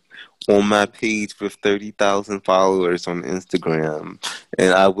you on my page with 30,000 followers on Instagram,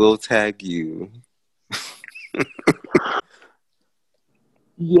 and I will tag you.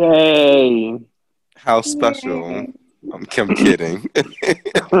 Yay. How special. I'm kidding.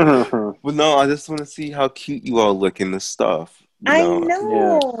 But no, I just want to see how cute you all look in this stuff. I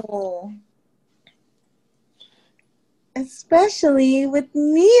know. Yeah. Especially with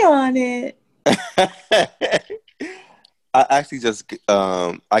me on it. I actually just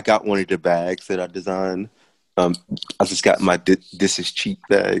I got one of the bags that I designed. I just got my This Is Cheap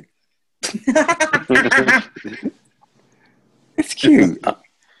bag. It's cute.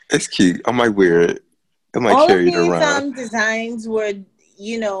 It's cute. I might wear it. I might all carry of it around. these designs were,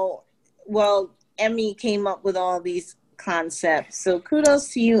 Emmy came up with all these concepts. So kudos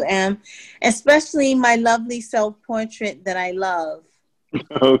to you, Em. Especially my lovely self-portrait that I love.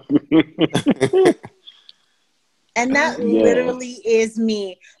 And that literally is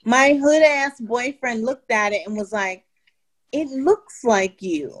me. My hood-ass boyfriend looked at it and was like, it looks like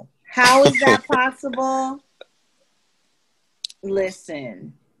you. How is that possible?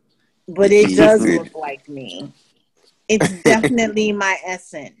 Listen. But it does look like me. It's definitely my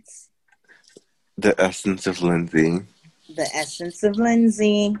essence. The essence of Lindsay. The essence of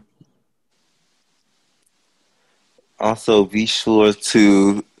Lindsay. Also, be sure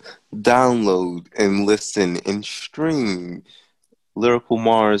to download and listen and stream Lyrical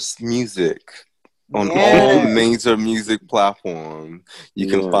Mars music on all major music platforms. You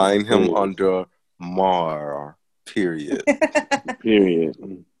can find him under Mar, period.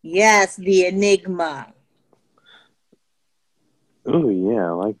 Period. Yes, the Enigma. Oh, yeah,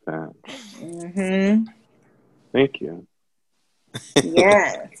 I like that. Mm-hmm. Thank you.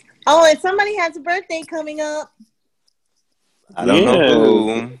 Yes. Oh, and somebody has a birthday coming up. I don't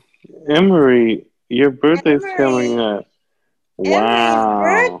know who. Emery, your birthday's coming up. Wow.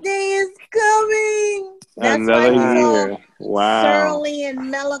 Emery's birthday is coming. That's another why year. Wow. Surly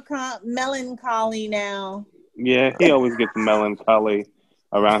and melancholy now. Yeah, he always gets melancholy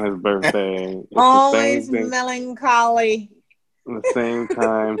around his birthday. It's always the same thing. Melancholy. The same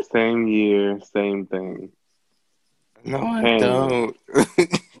time, same year, same thing. No, I don't.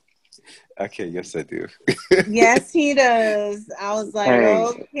 Okay, yes, I do. Yes, he does. I was like,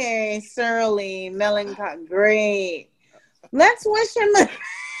 okay, Surly, melancholy, great. Let's wish him.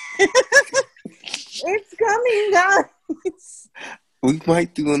 It's coming, guys. We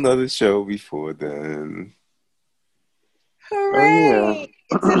might do another show before then. Hooray!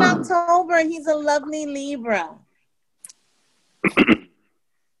 It's in October, and he's a lovely Libra.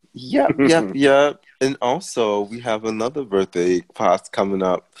 Yep. And also, we have another birthday post coming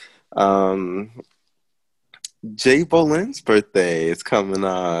up. Jay Bolin's birthday is coming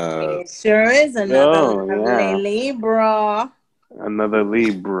up. It sure is another lovely Libra. Another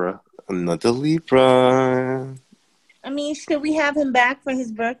Libra. I mean, should we have him back for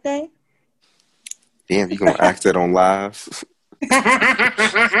his birthday? Damn, you gonna act that on live? Let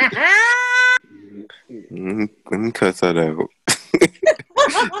me cut that out.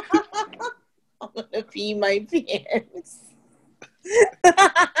 I'm gonna pee my pants.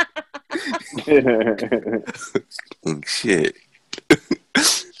 Ain't shit.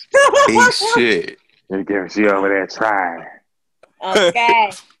 Ain't shit. She over there trying.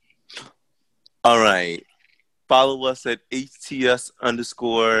 Okay. All right. Follow us at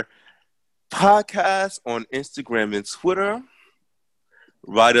HTS_podcast on Instagram and Twitter.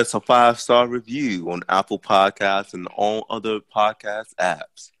 Write us a 5-star review on Apple Podcasts and all other podcast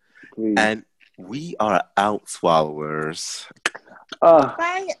apps. Please. And we are out, swallowers.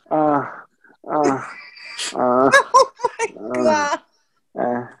 Bye. Oh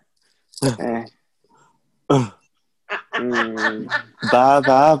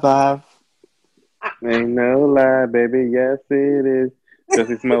God. Bye. Ain't no lie, baby. Yes, it is. Does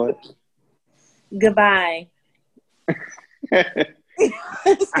he smell it? Goodbye.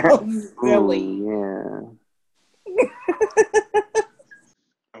 So silly. Yeah.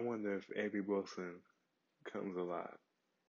 I wonder if Abby Wilson comes alive.